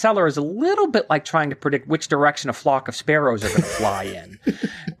a bestseller is a little bit like trying to predict which direction a flock of sparrows are going to fly in.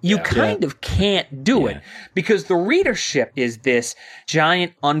 You kind of can't do it because the readership is this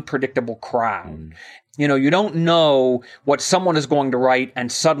giant, unpredictable crowd. You don't know what someone is going to write,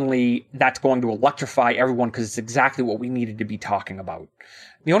 and suddenly that's going to electrify everyone because it's exactly what we needed to be talking about.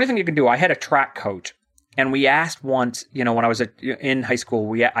 The only thing you can do, I had a track coach. And we asked once, when I was in high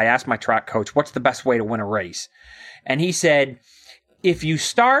school, I asked my track coach, what's the best way to win a race? And he said, if you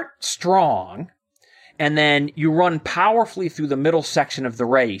start strong and then you run powerfully through the middle section of the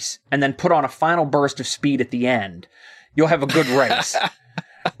race and then put on a final burst of speed at the end, you'll have a good race.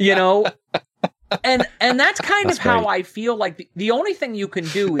 And that's kind of how I feel like the only thing you can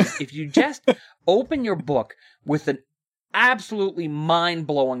do is if you just open your book with an absolutely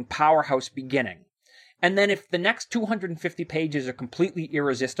mind-blowing powerhouse beginning. And then if the next 250 pages are completely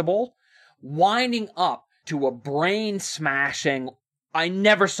irresistible, winding up to a brain-smashing, I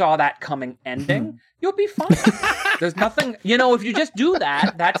never saw that coming ending, you'll be fine. There's nothing, if you just do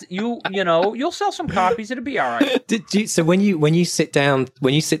that, that's you'll sell some copies. It'll be all right. So when you sit down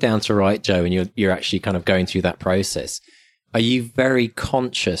to write, Joe, and you're actually kind of going through that process, are you very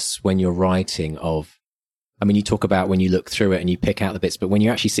conscious when you're writing of, I mean, you talk about when you look through it and you pick out the bits, but when you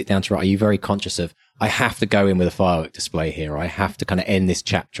actually sit down to write, are you very conscious of, I have to go in with a firework display here, or I have to kind of end this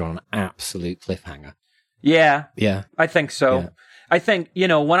chapter on an absolute cliffhanger? Yeah. Yeah. I think so. Yeah. I think,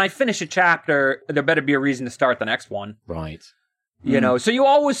 when I finish a chapter, there better be a reason to start the next one. Right. So you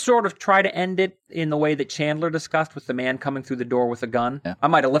always sort of try to end it in the way that Chandler discussed with the man coming through the door with a gun. Yeah. I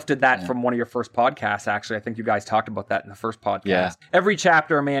might have lifted that from one of your first podcasts, actually. I think you guys talked about that in the first podcast. Yeah. Every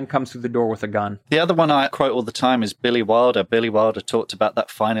chapter, a man comes through the door with a gun. The other one I quote all the time is Billy Wilder. Billy Wilder talked about that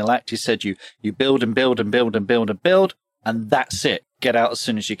final act. He said, you build and build and build and build and build, and that's it. Get out as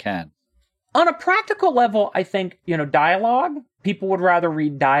soon as you can. On a practical level, I think, dialogue, people would rather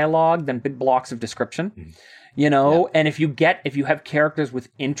read dialogue than big blocks of description. And if you have characters with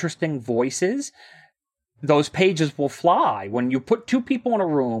interesting voices, those pages will fly. When you put two people in a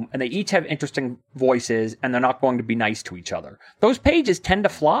room and they each have interesting voices and they're not going to be nice to each other, those pages tend to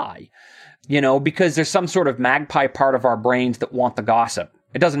fly, because there's some sort of magpie part of our brains that want the gossip.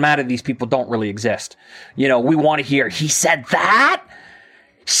 It doesn't matter. These people don't really exist. We want to hear, he said that?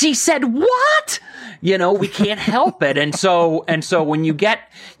 She said what? We can't help it. And so when you get,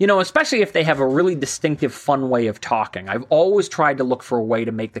 especially if they have a really distinctive, fun way of talking, I've always tried to look for a way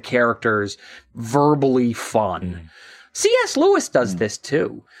to make the characters verbally fun. C.S. Lewis does this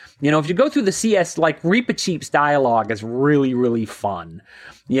too. If you go through the C.S., like Reepicheep's dialogue is really, really fun.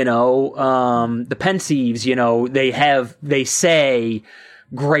 The Pensives, they say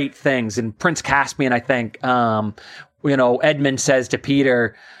great things. And Prince Caspian, I think, Edmund says to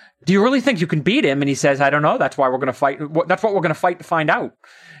Peter, do you really think you can beat him? And he says, I don't know. That's why we're going to fight. That's what we're going to fight to find out.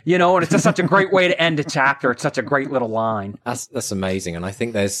 And it's just such a great way to end a chapter. It's such a great little line. That's amazing. And I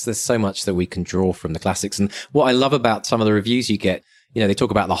think there's so much that we can draw from the classics. And what I love about some of the reviews you get, they talk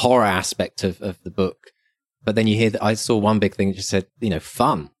about the horror aspect of the book, but then you hear that I saw one big thing that just said,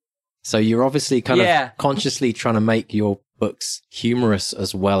 fun. So you're obviously kind of consciously trying to make your books humorous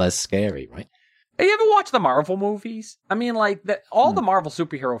as well as scary, right? Have you ever watched the Marvel movies? I mean, like all the Marvel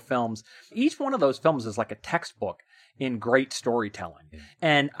superhero films, each one of those films is like a textbook in great storytelling. Yeah.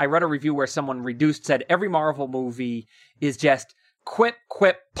 And I read a review where someone said every Marvel movie is just quip,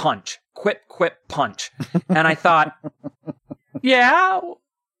 quip, punch, quip, quip, punch. And I thought, yeah,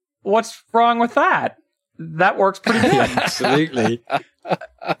 what's wrong with that? That works pretty good. Absolutely.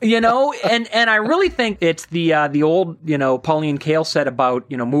 And I really think it's the old, Pauline Kael said about,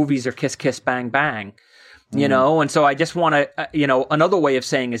 movies are kiss, kiss, bang, bang, and so I just want to, another way of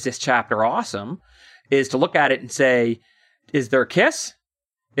saying, is this chapter awesome, is to look at it and say, is there a kiss?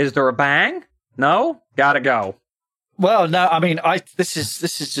 Is there a bang? No? Gotta go. Well, no, I mean, this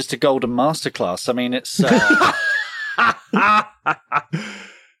is just a golden masterclass. I mean, it's...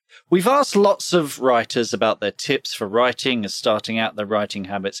 We've asked lots of writers about their tips for writing and starting out their writing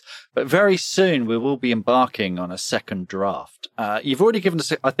habits, but very soon we will be embarking on a second draft. You've already given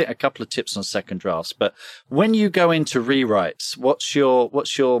us, I think, a couple of tips on second drafts, but when you go into rewrites, what's your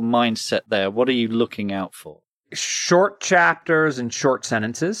mindset there? What are you looking out for? Short chapters and short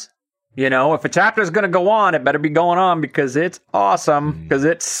sentences. If a chapter is going to go on, it better be going on because it's awesome, because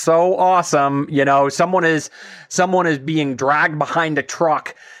it's so awesome. Someone is being dragged behind a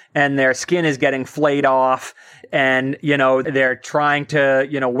truck and their skin is getting flayed off and, they're trying to,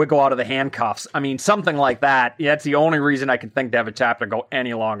 wiggle out of the handcuffs. I mean, something like that. That's the only reason I can think to have a chapter go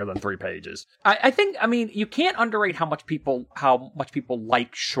any longer than 3 pages. I think, you can't underrate how much people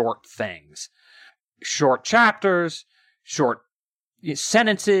like short things. Short chapters, short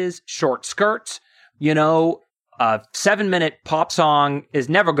sentences, short skirts. A 7-minute pop song is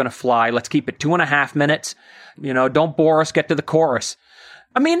never going to fly. Let's keep it 2.5 minutes. Don't bore us, get to the chorus.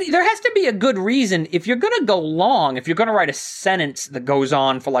 There has to be a good reason. If you're going to go long, if you're going to write a sentence that goes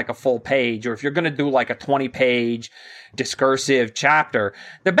on for like a full page, or if you're going to do like a 20-page discursive chapter,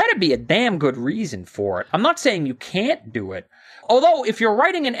 there better be a damn good reason for it. I'm not saying you can't do it. Although, if you're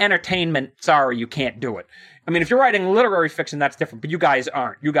writing an entertainment, sorry, you can't do it. If you're writing literary fiction, that's different, but you guys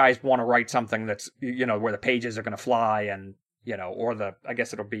aren't. You guys want to write something that's, where the pages are going to fly and, or I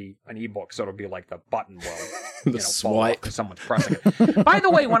guess it'll be an ebook, so it'll be like the button will, swipe because someone's pressing it. By the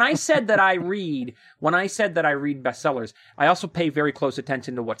way, when I said that I read bestsellers, I also pay very close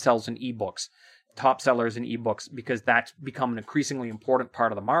attention to what sells in ebooks, top sellers in ebooks, because that's become an increasingly important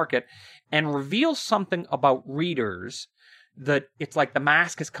part of the market and reveals something about readers it's like the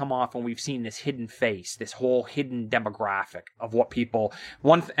mask has come off and we've seen this hidden face, this whole hidden demographic of what people,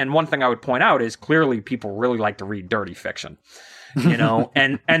 one thing I would point out is clearly people really like to read dirty fiction, you know,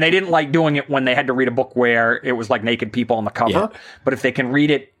 and they didn't like doing it when they had to read a book where it was like naked people on the cover, but if they can read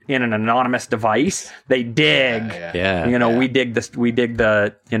it in an anonymous device, they dig, we dig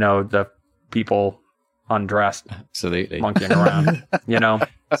the, you know, the people undressed, absolutely monkeying around, you know.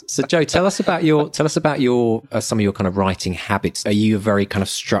 So Joe, tell us about your some of your kind of writing habits. Are you a very kind of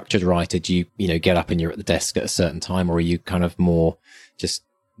structured writer? Do you get up and you're at the desk at a certain time, or are you kind of more just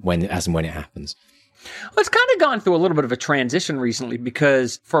as and when it happens? Well, it's kind of gone through a little bit of a transition recently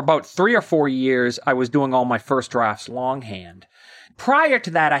because for about 3 or 4 years, I was doing all my first drafts longhand. Prior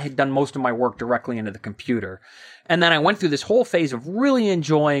to that, I had done most of my work directly into the computer. And then I went through this whole phase of really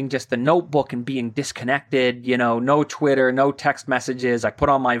enjoying just the notebook and being disconnected, you know, no Twitter, no text messages. I put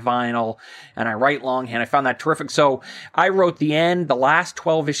on my vinyl and I write longhand. I found that terrific. So I wrote the last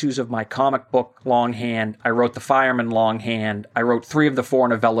 12 issues of my comic book longhand. I wrote The Fireman longhand. I wrote 3 of the 4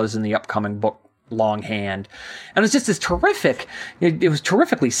 novellas in the upcoming book longhand. And it was just this terrific, it was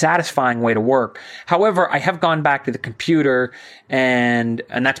terrifically satisfying way to work. However, I have gone back to the computer and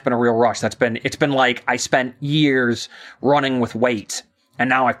that's been a real rush. It's been like I spent years running with weights and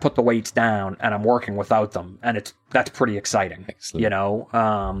now I've put the weights down and I'm working without them. And that's pretty exciting. Excellent. You know?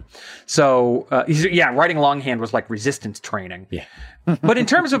 Writing longhand was like resistance training. Yeah. But in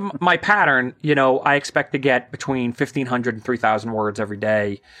terms of my pattern, you know, I expect to get between 1,500 and 3,000 words every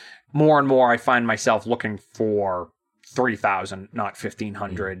day. More and more, I find myself looking for 3,000, not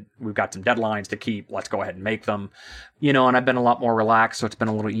 1,500. We've got some deadlines to keep. Let's go ahead and make them. You know, and I've been a lot more relaxed, so it's been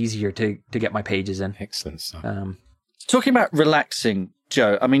a little easier to get my pages in. Excellent stuff. Talking about relaxing,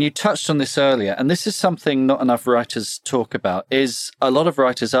 Joe, I mean, you touched on this earlier, and this is something not enough writers talk about, is a lot of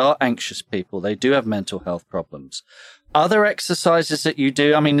writers are anxious people. They do have mental health problems. Are there exercises that you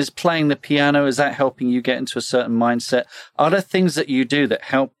do? I mean, is playing the piano, is that helping you get into a certain mindset? Are there things that you do that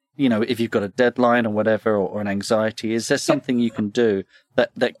help, you know, if you've got a deadline or whatever, or an anxiety? Is there something you can do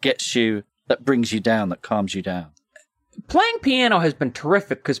that gets you, that brings you down, that calms you down? Playing piano has been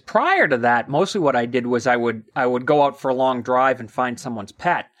terrific because prior to that, mostly what I did was I would go out for a long drive and find someone's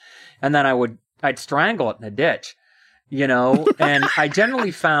pet, and then I'd strangle it in a ditch, you know. And I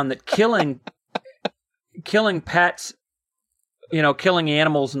generally found that killing pets, you know, killing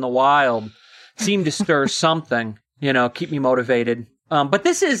animals in the wild seemed to stir something, you know, keep me motivated. But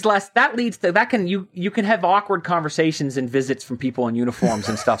this is less, that leads to, you can have awkward conversations and visits from people in uniforms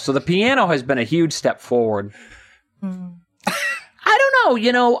and stuff. So the piano has been a huge step forward. I don't know,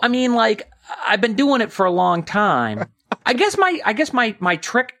 you know, I mean, like, I've been doing it for a long time. I guess my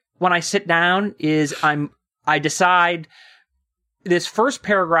trick when I sit down is I decide this first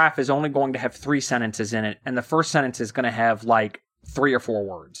paragraph is only going to have 3 sentences in it. And the first sentence is going to have like 3 or 4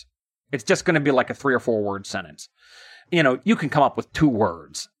 words. It's just going to be like a 3 or 4 word sentence. You know, you can come up with 2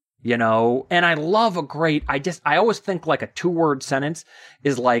 words, you know, and I love I always think like a 2-word sentence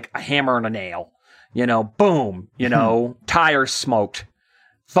is like a hammer and a nail, you know, boom, you know, tires smoked,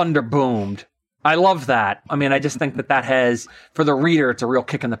 thunder boomed. I love that. I mean, I just think that has, for the reader, it's a real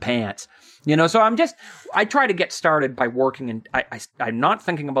kick in the pants, you know, so I try to get started by working and I'm not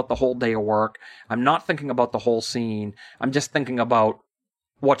thinking about the whole day of work. I'm not thinking about the whole scene. I'm just thinking about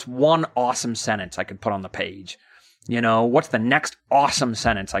what's one awesome sentence I could put on the page. You know, what's the next awesome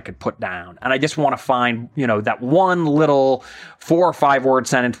sentence I could put down? And I just want to find, you know, that one little 4 or 5 word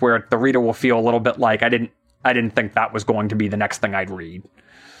sentence where the reader will feel a little bit like I didn't think that was going to be the next thing I'd read.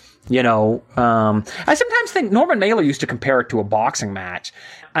 You know, I sometimes think Norman Mailer used to compare it to a boxing match.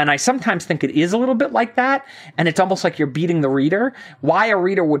 And I sometimes think it is a little bit like that. And it's almost like you're beating the reader. Why a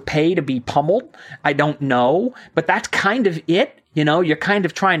reader would pay to be pummeled, I don't know. But that's kind of it. You know, you're kind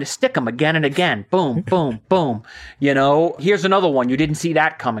of trying to stick them again and again. Boom, boom, boom. You know, here's another one. You didn't see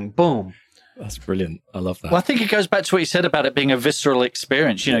that coming. Boom. That's brilliant. I love that. Well, I think it goes back to what you said about it being a visceral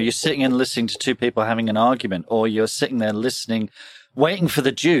experience. You know, you're sitting and listening to 2 people having an argument, or you're sitting there listening, waiting for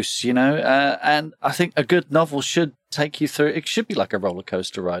the juice, you know. And I think a good novel should take you through. It should be like a roller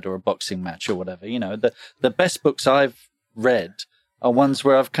coaster ride or a boxing match or whatever. You know, the best books I've read are ones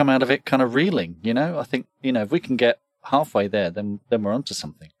where I've come out of it kind of reeling, you know. I think, you know, if we can get halfway there, then we're onto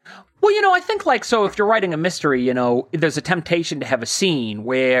something. Well, you know, I think like, so if you're writing a mystery, you know, there's a temptation to have a scene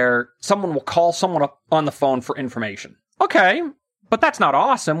where someone will call someone up on the phone for information. Okay, but that's not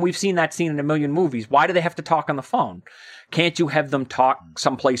awesome. We've seen that scene in a million movies. Why do they have to talk on the phone? Can't you have them talk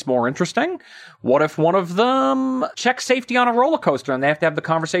someplace more interesting? What if one of them checks safety on a roller coaster and they have to have the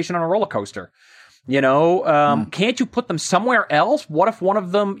conversation on a roller coaster? Can't you put them somewhere else? What if one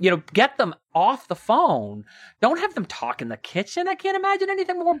of them, get them off the phone? Don't have them talk in the kitchen. I can't imagine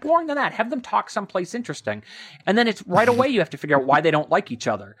anything more boring than that. Have them talk someplace interesting. And then it's right away you have to figure out why they don't like each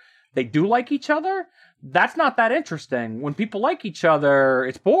other. They do like each other? That's not that interesting. When people like each other,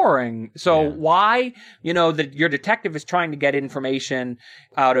 it's boring. So why, that your detective is trying to get information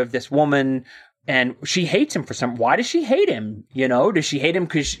out of this woman and she hates him for why does she hate him? Does she hate him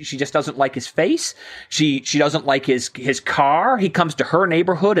because she just doesn't like his face? She doesn't like his car. He comes to her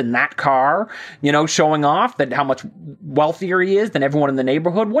neighborhood in that car, showing off that how much wealthier he is than everyone in the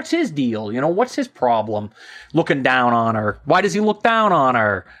neighborhood. What's his deal? What's his problem? Looking down on her. Why does he look down on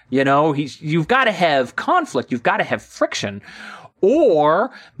her? You've got to have conflict. You've got to have friction.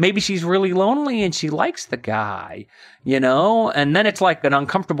 Or maybe she's really lonely and she likes the guy, and then it's like an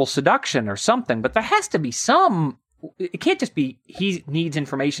uncomfortable seduction or something. But there has to be it can't just be he needs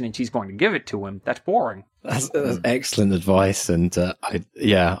information and she's going to give it to him. That's boring. That's excellent advice. And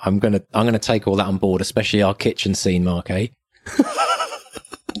I'm gonna take all that on board, especially our kitchen scene, Mark, eh?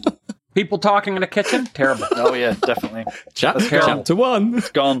 People talking in the kitchen? Terrible. Oh yeah, definitely. Chapter 1. It's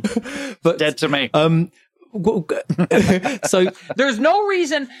gone. But dead to me. So there's no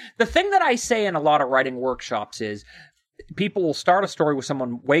reason. The thing that I say in a lot of writing workshops is people will start a story with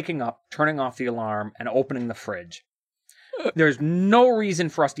someone waking up, turning off the alarm, and opening the fridge. There's no reason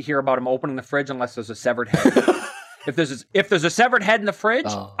for us to hear about him opening the fridge unless there's a severed head. If there's a severed head in the fridge,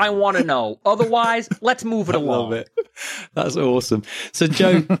 I want to know. Otherwise, let's move it along. I love it. That's awesome. So,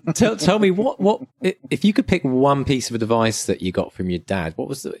 Joe, tell me what if you could pick one piece of advice that you got from your dad?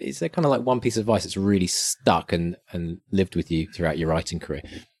 Is there kind of like one piece of advice that's really stuck and lived with you throughout your writing career?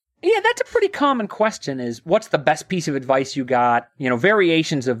 Yeah, that's a pretty common question. Is what's the best piece of advice you got?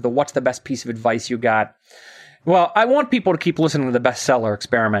 Variations of the what's the best piece of advice you got. Well, I want people to keep listening to the bestseller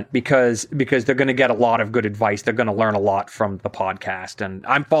experiment because they're going to get a lot of good advice. They're going to learn a lot from the podcast, and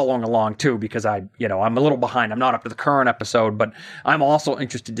I'm following along too because I'm a little behind. I'm not up to the current episode, but I'm also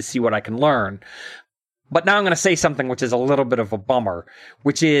interested to see what I can learn. But now I'm going to say something which is a little bit of a bummer,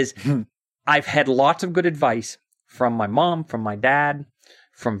 which is I've had lots of good advice from my mom, from my dad,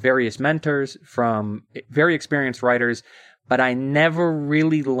 from various mentors, from very experienced writers. But I never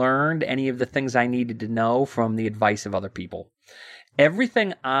really learned any of the things I needed to know from the advice of other people.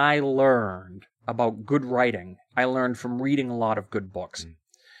 Everything I learned about good writing, I learned from reading a lot of good books.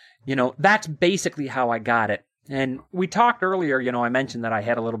 That's basically how I got it. And we talked earlier, I mentioned that I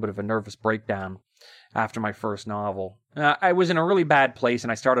had a little bit of a nervous breakdown after my first novel. I was in a really bad place,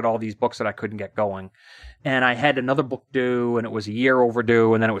 and I started all these books that I couldn't get going. And I had another book due, and it was a year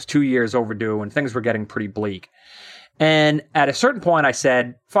overdue, and then it was 2 years overdue, and things were getting pretty bleak. And at a certain point, I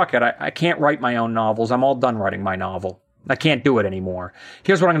said, fuck it, I can't write my own novels. I'm all done writing my novel. I can't do it anymore.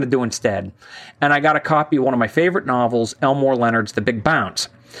 Here's what I'm going to do instead. And I got a copy of one of my favorite novels, Elmore Leonard's The Big Bounce.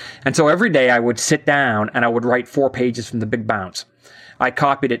 And so every day I would sit down and I would write 4 pages from The Big Bounce. I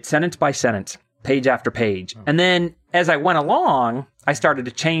copied it sentence by sentence, page after page. And then as I went along, I started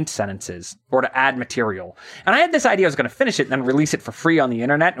to change sentences or to add material. And I had this idea I was going to finish it and then release it for free on the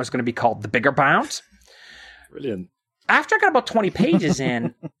internet. It was going to be called The Bigger Bounce. Brilliant. After I got about 20 pages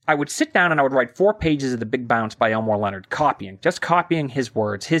in, I would sit down and I would write 4 pages of The Big Bounce by Elmore Leonard, just copying his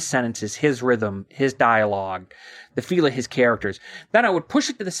words, his sentences, his rhythm, his dialogue, the feel of his characters. Then I would push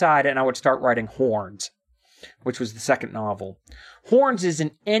it to the side and I would start writing Horns, which was the second novel. Horns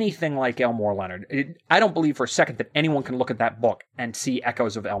isn't anything like Elmore Leonard. I don't believe for a second that anyone can look at that book and see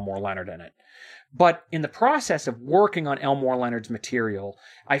echoes of Elmore Leonard in it. But in the process of working on Elmore Leonard's material,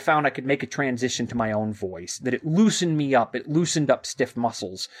 I found I could make a transition to my own voice, that it loosened me up. It loosened up stiff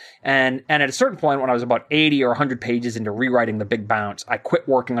muscles. And at a certain point, when I was about 80 or 100 pages into rewriting The Big Bounce, I quit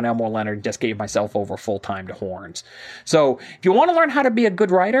working on Elmore Leonard and just gave myself over full time to Horns. So if you want to learn how to be a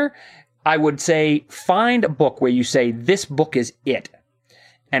good writer, I would say find a book where you say, this book is it,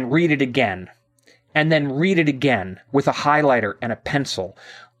 and read it again. And then read it again with a highlighter and a pencil.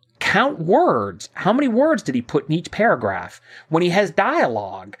 Count words. How many words did he put in each paragraph? When he has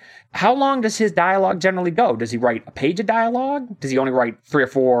dialogue, how long does his dialogue generally go? Does he write a page of dialogue? Does he only write 3 or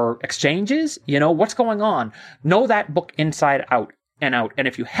 4 exchanges? What's going on? Know that book inside out. And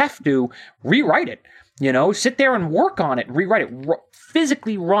if you have to, rewrite it. Sit there and work on it, rewrite it,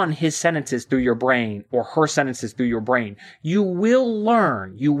 physically run his sentences through your brain or her sentences through your brain. You will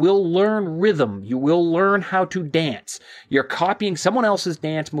learn rhythm. You will learn how to dance. You're copying someone else's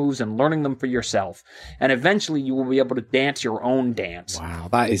dance moves and learning them for yourself. And eventually you will be able to dance your own dance. Wow,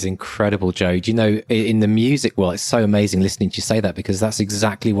 that is incredible, Joe. Do you know, in the music world, it's so amazing listening to you say that because that's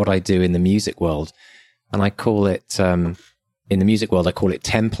exactly what I do in the music world. And I call it, in the music world, I call it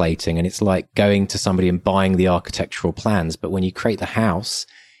templating, and it's like going to somebody and buying the architectural plans. But when you create the house,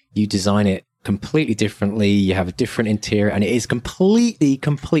 you design it completely differently. You have a different interior, and it is completely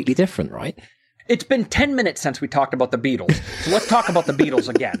different, right? It's been 10 minutes since we talked about the Beatles. So let's talk about the Beatles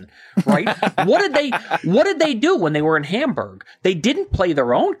again, right? What did they do when they were in Hamburg? They didn't play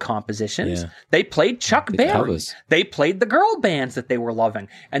their own compositions. Yeah. They played Chuck Berry. Covers. They played the girl bands that they were loving.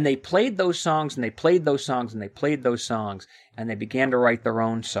 And they played those songs, and they played those songs, and they played those songs, and they began to write their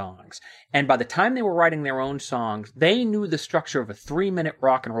own songs. And by the time they were writing their own songs, they knew the structure of a 3-minute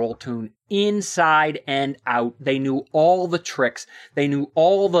rock and roll tune inside and out. They knew all the tricks. They knew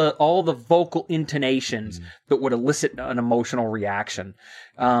all the vocal intonations that would elicit an emotional reaction.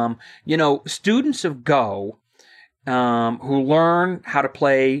 Students of Go, who learn how to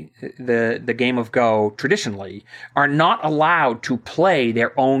play the game of Go traditionally, are not allowed to play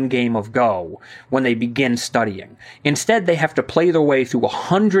their own game of Go when they begin studying. Instead, they have to play their way through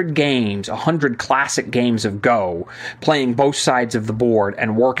 100 games, 100 classic games of Go, playing both sides of the board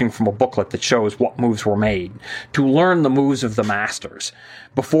and working from a booklet that shows what moves were made, to learn the moves of the masters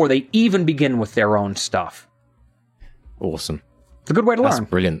before they even begin with their own stuff. Awesome. It's a good way to learn. That's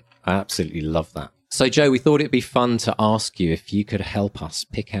brilliant. I absolutely love that. So, Joe, we thought it'd be fun to ask you if you could help us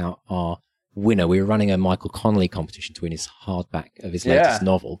pick out our winner. We were running a Michael Connolly competition to win his hardback of his latest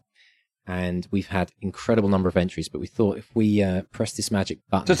novel. And we've had incredible number of entries, but we thought if we press this magic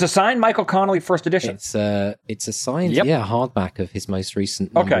button... So it's a signed Michael Connolly first edition? It's a signed, hardback of his most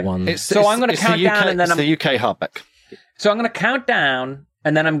recent number one. I'm going to count down and then It's the UK hardback. So I'm going to count down...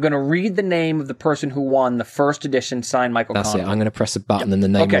 And then I'm going to read the name of the person who won the first edition signed Michael Connolly. That's it. I'm going to press a button and the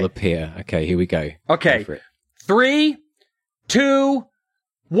name will appear. Okay, here we go. Okay. 3, 2,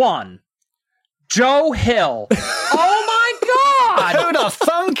 1. Joe Hill. Oh my God! Who'd have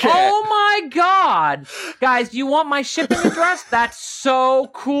thunk it? Oh my God! Guys, do you want my shipping address? That's so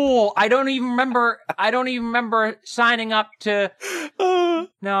cool. I don't even remember signing up to...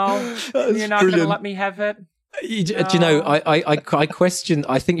 No, you're not going to let me have it? Do you know, I question,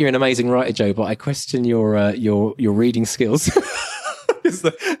 I think you're an amazing writer, Joe, but I question your reading skills. It's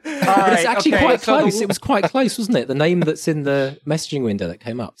actually quite close. It was quite close, wasn't it? The name that's in the messaging window that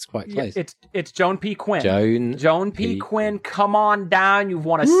came up is quite close. Yeah, it's Joan P. Quinn. Joan P. Quinn, come on down. You've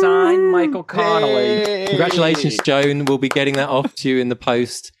won a signed Michael Connolly. Hey. Congratulations, Joan. We'll be getting that off to you in the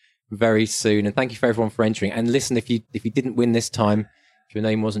post very soon. And thank you for everyone for entering. And listen, if you didn't win this time, if your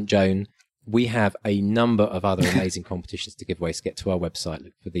name wasn't Joan, we have a number of other amazing competitions to give away. So get to our website,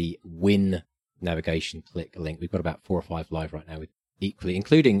 look for the win navigation, click a link. We've got about 4 or 5 live right now with equally,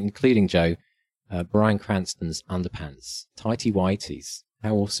 including Joe, Bryan Cranston's underpants, tighty whities.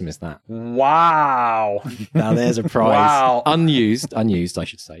 How awesome is that? Wow. Now there's a prize. Wow. Unused, I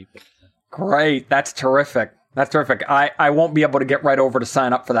should say. Great. That's terrific. That's terrific. I won't be able to get right over to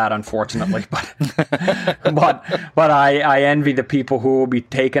sign up for that, unfortunately, but I envy the people who will be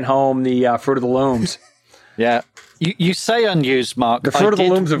taking home the Fruit of the Looms. Yeah. You say unused, Mark. The Fruit of the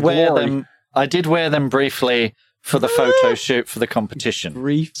Looms of glory. I did wear them briefly for the photo shoot for the competition.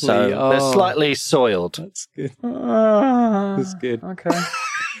 Briefly. So they're slightly soiled. That's good. That's good.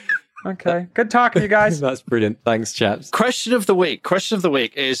 Okay. Good talking, you guys. That's brilliant. Thanks, chaps. Question of the week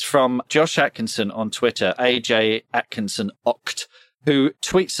is from Josh Atkinson on Twitter, AJ Atkinson Oct, who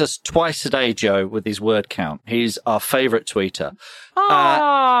tweets us twice a day, Joe, with his word count. He's our favorite tweeter.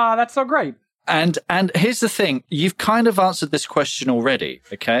 That's so great. And here's the thing. You've kind of answered this question already,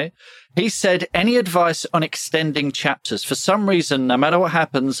 okay? He said, any advice on extending chapters? For some reason, no matter what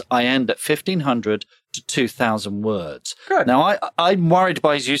happens, I end at 1,500 to 2,000 words. Good. Now, I'm worried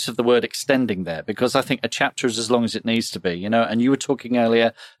by his use of the word extending there, because I think a chapter is as long as it needs to be, and you were talking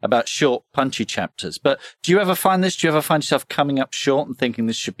earlier about short, punchy chapters. But do you ever find this? Do you ever find yourself coming up short and thinking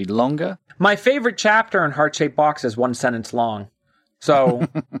this should be longer? My favorite chapter in Heart-Shaped Box is 1 sentence long. So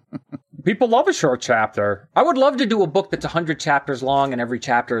people love a short chapter. I would love to do a book that's 100 chapters long and every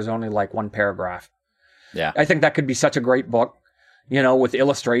chapter is only like 1 paragraph. Yeah. I think that could be such a great book, with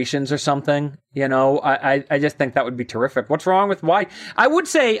illustrations or something. I just think that would be terrific. What's wrong with why? I would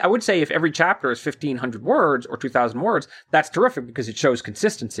say if every chapter is 1,500 words or 2,000 words, that's terrific because it shows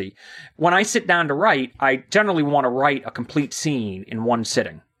consistency. When I sit down to write, I generally want to write a complete scene in one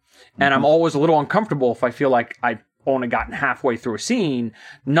sitting. And I'm always a little uncomfortable if I feel like I've only gotten halfway through a scene,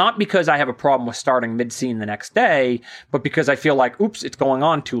 not because I have a problem with starting mid-scene the next day, but because I feel like, oops, it's going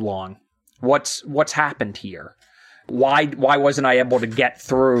on too long. What's happened here? Why wasn't I able to get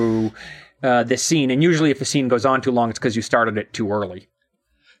through this scene? And usually if a scene goes on too long, it's because you started it too early.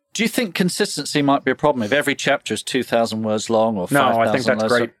 Do you think consistency might be a problem if every chapter is 2,000 words long or 5,000 No, I think that's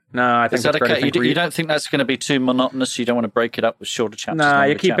words? great. No, I think Is that that's great. okay? You don't think that's going to be too monotonous? You don't want to break it up with shorter chapters? No,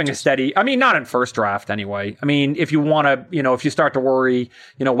 you're keeping it steady. I mean, not in first draft anyway. I mean, if you want to, if you start to worry,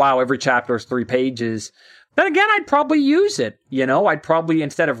 wow, every chapter is 3 pages, then again, I'd probably use it. I'd probably,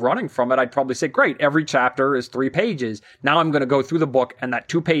 instead of running from it, I'd probably say, great, every chapter is 3 pages. Now I'm going to go through the book, and that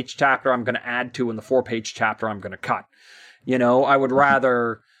 2-page chapter I'm going to add to, and the 4-page chapter I'm going to cut. I would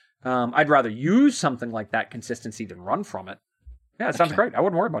rather... I'd rather use something like that consistency than run from it. Yeah, it sounds great. I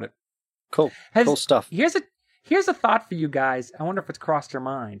wouldn't worry about it. Cool. Cool stuff. Here's a thought for you guys. I wonder if it's crossed your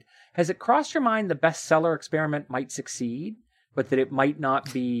mind. Has it crossed your mind the bestseller experiment might succeed, but that it might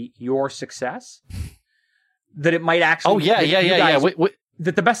not be your success? That it might actually... Oh, yeah.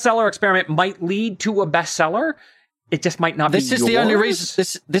 That the bestseller experiment might lead to a bestseller. It just might not be yours.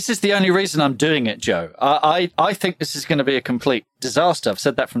 This is the only reason I'm doing it, Joe. I think this is going to be a complete disaster. I've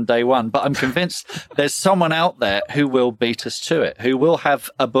said that from day one, but I'm convinced there's someone out there who will beat us to it, who will have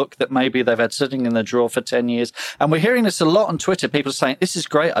a book that maybe they've had sitting in the drawer for 10 years. And we're hearing this a lot on Twitter. People saying, this is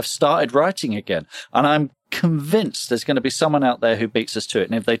great. I've started writing again. And I'm convinced there's going to be someone out there who beats us to it.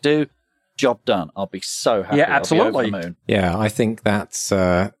 And if they do, job done. I'll be so happy. Yeah, absolutely. I'll be over the moon. Yeah, I think that's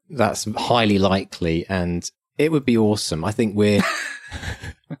highly likely, and it would be awesome. I think we're...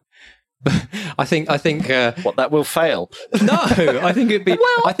 I think what, that will fail? No, I think it'd be...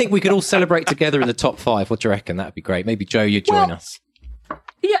 I think we could all celebrate together in the top 5. What do you reckon? That'd be great. Maybe, Joe, you'd join us.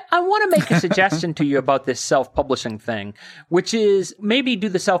 Yeah, I want to make a suggestion to you about this self-publishing thing, which is maybe do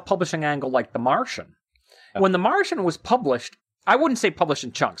the self-publishing angle like The Martian. When The Martian was published, I wouldn't say publish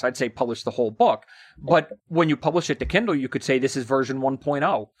in chunks. I'd say publish the whole book. But when you publish it to Kindle, you could say this is version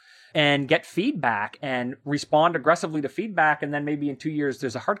 1.0. And get feedback and respond aggressively to feedback. And then maybe in 2 years,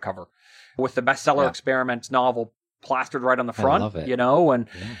 there's a hardcover with the bestseller experiments novel plastered right on the front, I love it. And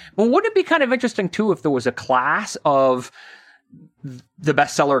well, wouldn't it be kind of interesting too, if there was a class of the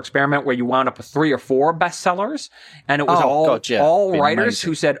bestseller experiment where you wound up with 3 or 4 bestsellers, and it was all writers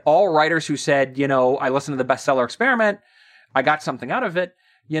who said, I listened to the bestseller experiment. I got something out of it.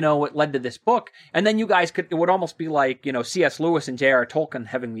 It led to this book. And then you guys it would almost be like, C.S. Lewis and J.R. Tolkien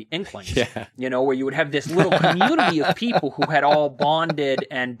having the Inklings, where you would have this little community of people who had all bonded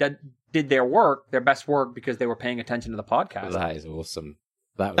and did their best work because they were paying attention to the podcast. That is awesome.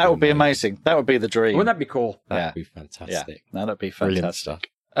 That would be amazing. That would be the dream. Wouldn't that be cool? That'd be fantastic. Yeah, that'd be fantastic. Brilliant stuff.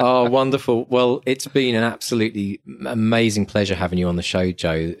 Oh, wonderful. Well, it's been an absolutely amazing pleasure having you on the show,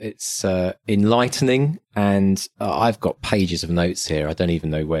 Joe. It's enlightening, and I've got pages of notes here. I don't even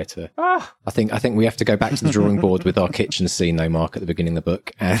know where to. I think we have to go back to the drawing board with our kitchen scene, though, Mark, at the beginning of the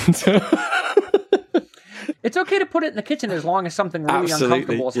book. And it's okay to put it in the kitchen as long as something really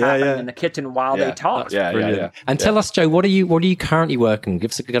uncomfortable is happening in the kitchen while they talk. Yeah. And tell us, Joe, what are you currently working?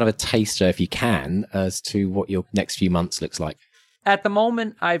 Give us a kind of a taster, if you can, as to what your next few months looks like. At the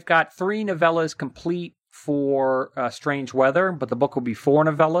moment, I've got 3 novellas complete for Strange Weather, but the book will be 4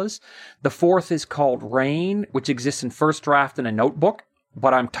 novellas. The 4th is called Rain, which exists in first draft in a notebook,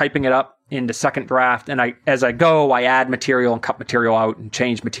 but I'm typing it up into second draft, and as I go, I add material and cut material out and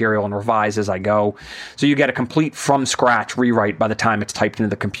change material and revise as I go. So you get a complete from scratch rewrite by the time it's typed into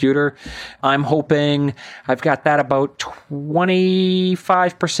the computer. I'm hoping I've got that about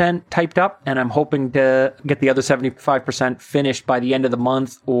 25% typed up, and I'm hoping to get the other 75% finished by the end of the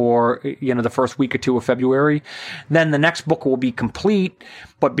month or, the first week or 2 of February. Then the next book will be complete,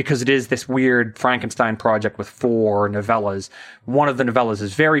 but because it is this weird Frankenstein project with 4 novellas, one of the novellas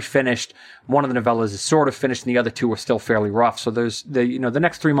is very finished. One of the novellas is sort of finished, and the other 2 are still fairly rough. So there's the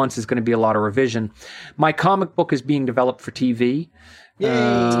next 3 months is going to be a lot of revision. My comic book is being developed for TV.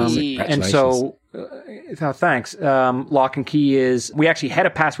 And so, thanks. Lock and Key we actually had a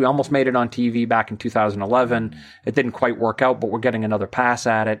pass. We almost made it on TV back in 2011. It didn't quite work out, but we're getting another pass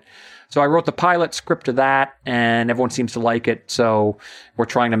at it. So I wrote the pilot script of that, and everyone seems to like it. So we're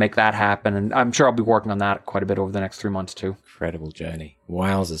trying to make that happen. And I'm sure I'll be working on that quite a bit over the next 3 months too. Incredible journey.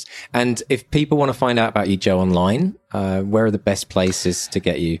 Wowzers. And if people want to find out about you, Joe, online, where are the best places to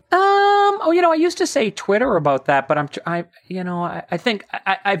get you? I used to say Twitter about that, but I think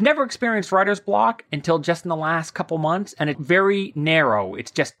I've never experienced writer's block until just in the last couple months, and it's very narrow.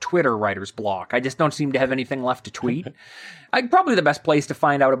 It's just Twitter writer's block. I just don't seem to have anything left to tweet. Probably the best place to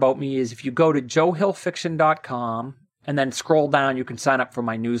find out about me is if you go to joehillfiction.com and then scroll down, you can sign up for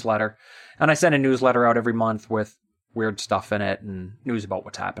my newsletter. And I send a newsletter out every month with weird stuff in it and news about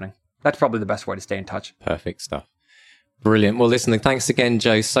what's happening. That's probably the best way to stay in touch. Perfect stuff. Brilliant. Well, listen, thanks again,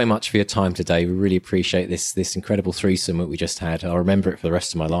 Joe, so much for your time today. We really appreciate this incredible threesome that we just had. I'll remember it for the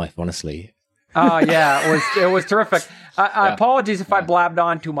rest of my life, honestly. Oh, yeah, it was terrific. Apologies if I blabbed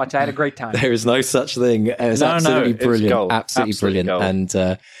on too much. I had a great time. There is no such thing. It was absolutely brilliant. Gold. Absolutely brilliant.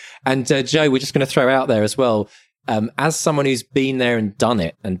 Gold. And Joe, we're just going to throw out there as well. As someone who's been there and done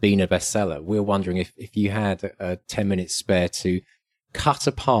it and been a bestseller, we're wondering if you had 10 minutes spare to cut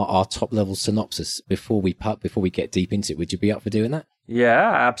apart our top level synopsis before we get deep into it. Would you be up for doing that?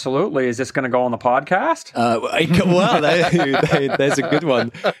 Yeah, absolutely. Is this going to go on the podcast? There's a good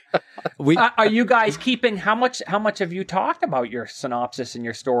one. Are you guys keeping how much have you talked about your synopsis and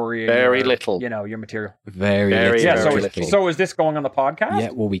your story? And Very little. Your material. Very little. Yeah. Little. So is this going on the podcast?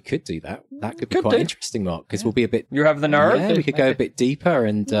 Yeah. Well, we could do that. That could be quite interesting, Mark, because we'll be a bit. You have the nerve. Yeah, we could go a bit deeper,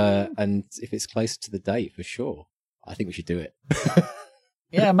 and if it's closer to the date, for sure, I think we should do it.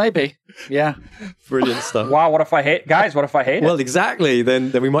 Yeah, maybe. Yeah. Brilliant stuff. Wow, what if I hate it? Well, exactly.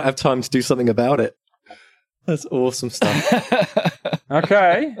 Then we might have time to do something about it. That's awesome stuff.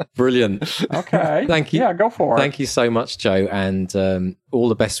 Okay. Brilliant. Okay. Thank you. Yeah, go for it. Thank you so much, Joe, and all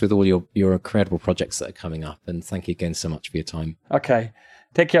the best with all your incredible projects that are coming up. And thank you again so much for your time. Okay.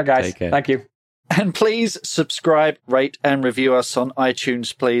 Take care, guys. Take care. Thank you. And please subscribe, rate, and review us on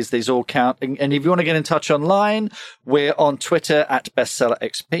iTunes, please. These all count. And if you want to get in touch online, we're on Twitter at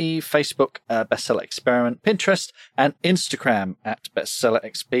BestsellerXP, Facebook, Bestseller Experiment, Pinterest, and Instagram at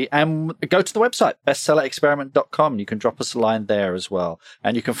BestsellerXP. And go to the website, bestsellerexperiment.com. You can drop us a line there as well.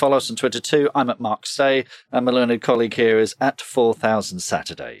 And you can follow us on Twitter too. I'm at Mark Say, and my learned colleague here is at 4000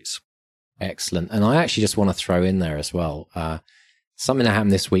 Saturdays. Excellent. And I actually just want to throw in there as well, something that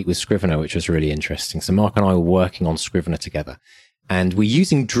happened this week with Scrivener, which was really interesting. So Mark and I were working on Scrivener together, and we're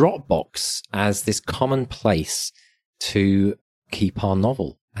using Dropbox as this common place to keep our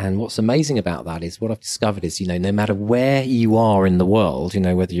novel. And what's amazing about that is what I've discovered is, no matter where you are in the world,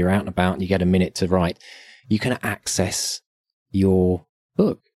 whether you're out and about and you get a minute to write, you can access your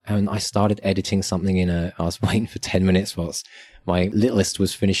book. And I started editing something I was waiting for 10 minutes whilst my littlest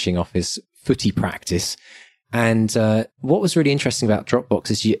was finishing off his footy practice. And what was really interesting about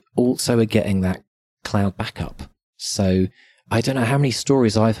Dropbox is you also are getting that cloud backup. So I don't know how many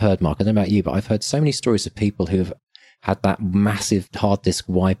stories I've heard, Mark. I don't know about you, but I've heard so many stories of people who have had that massive hard disk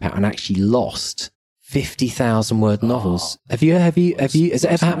wipeout and actually lost 50,000 word novels. Has it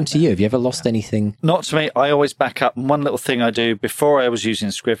ever happened to you? Have you ever lost anything? Not to me. I always back up. And one little thing I do before I was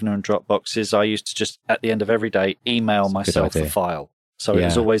using Scrivener and Dropbox is I used to just, at the end of every day, email myself a file. So it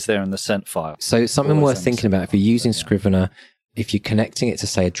was always there in the sent file. So something worth thinking about if you're using Scrivener, if you're connecting it to,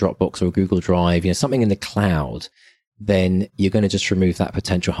 say, a Dropbox or a Google Drive, something in the cloud, then you're going to just remove that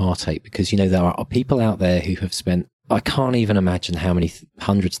potential heartache, because, there are people out there who have spent, I can't even imagine how many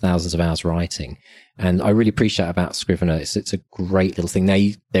hundreds, thousands of hours writing. And I really appreciate about Scrivener. It's a great little thing. Now,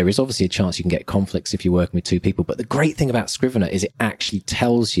 there is obviously a chance you can get conflicts if you're working with two people, but the great thing about Scrivener is it actually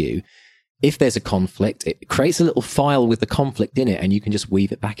tells you if there's a conflict. It creates a little file with the conflict in it, and you can just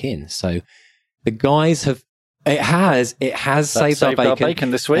weave it back in. So the guys it has saved our bacon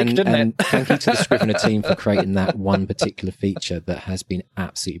this week, didn't it? Thank you to the Scrivener team for creating that one particular feature that has been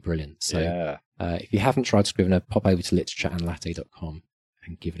absolutely brilliant. So if you haven't tried Scrivener, pop over to literatureandlatte.com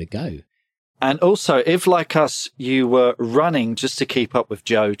and give it a go. And also, if like us, you were running just to keep up with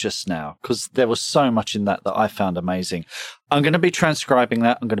Joe just now, because there was so much in that I found amazing. I'm going to be transcribing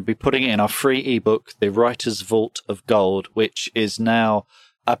that. I'm going to be putting it in our free ebook, The Writer's Vault of Gold, which is now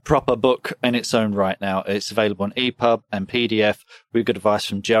a proper book in its own right now. It's available on EPUB and PDF. We've got advice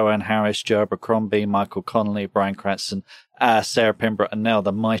from Joanne Harris, Joe Abercrombie, Michael Connolly, Brian Cranston, Sarah Pinborough, and now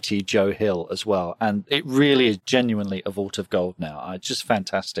the mighty Joe Hill as well. And it really is genuinely a vault of gold now. It's just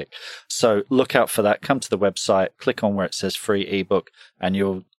fantastic. So look out for that. Come to the website, click on where it says free ebook, and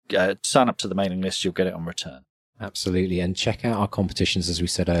you'll sign up to the mailing list. You'll get it on return. Absolutely. And check out our competitions. As we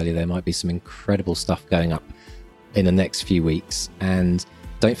said earlier, there might be some incredible stuff going up in the next few weeks. And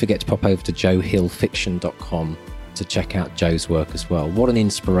don't forget to pop over to joehillfiction.com to check out Joe's work as well. What an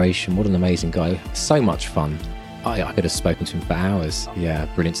inspiration. What an amazing guy. So much fun. I could have spoken to him for hours. Yeah,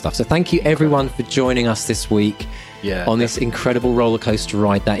 brilliant stuff. So thank you everyone for joining us this week on this incredible roller coaster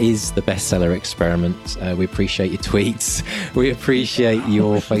ride that is the Bestseller Experiment. We appreciate your tweets. We appreciate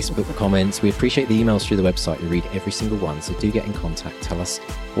your Facebook comments. We appreciate the emails through the website. We read every single one. So do get in contact. Tell us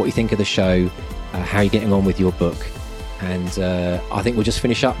what you think of the show, how you're getting on with your book. And I think we'll just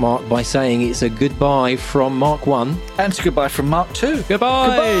finish up, Mark, by saying it's a goodbye from Mark 1. And it's a goodbye from Mark 2.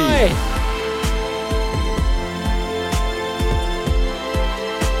 Goodbye. Goodbye.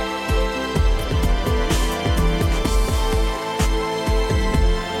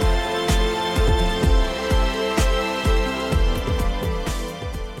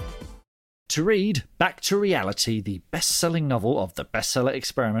 To read Back to Reality, the best-selling novel of the Bestseller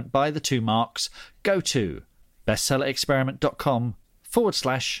Experiment by the two Marks, go to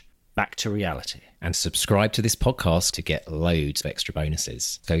bestsellerexperiment.com/Back to Reality. And subscribe to this podcast to get loads of extra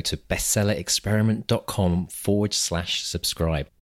bonuses. Go to bestsellerexperiment.com/subscribe.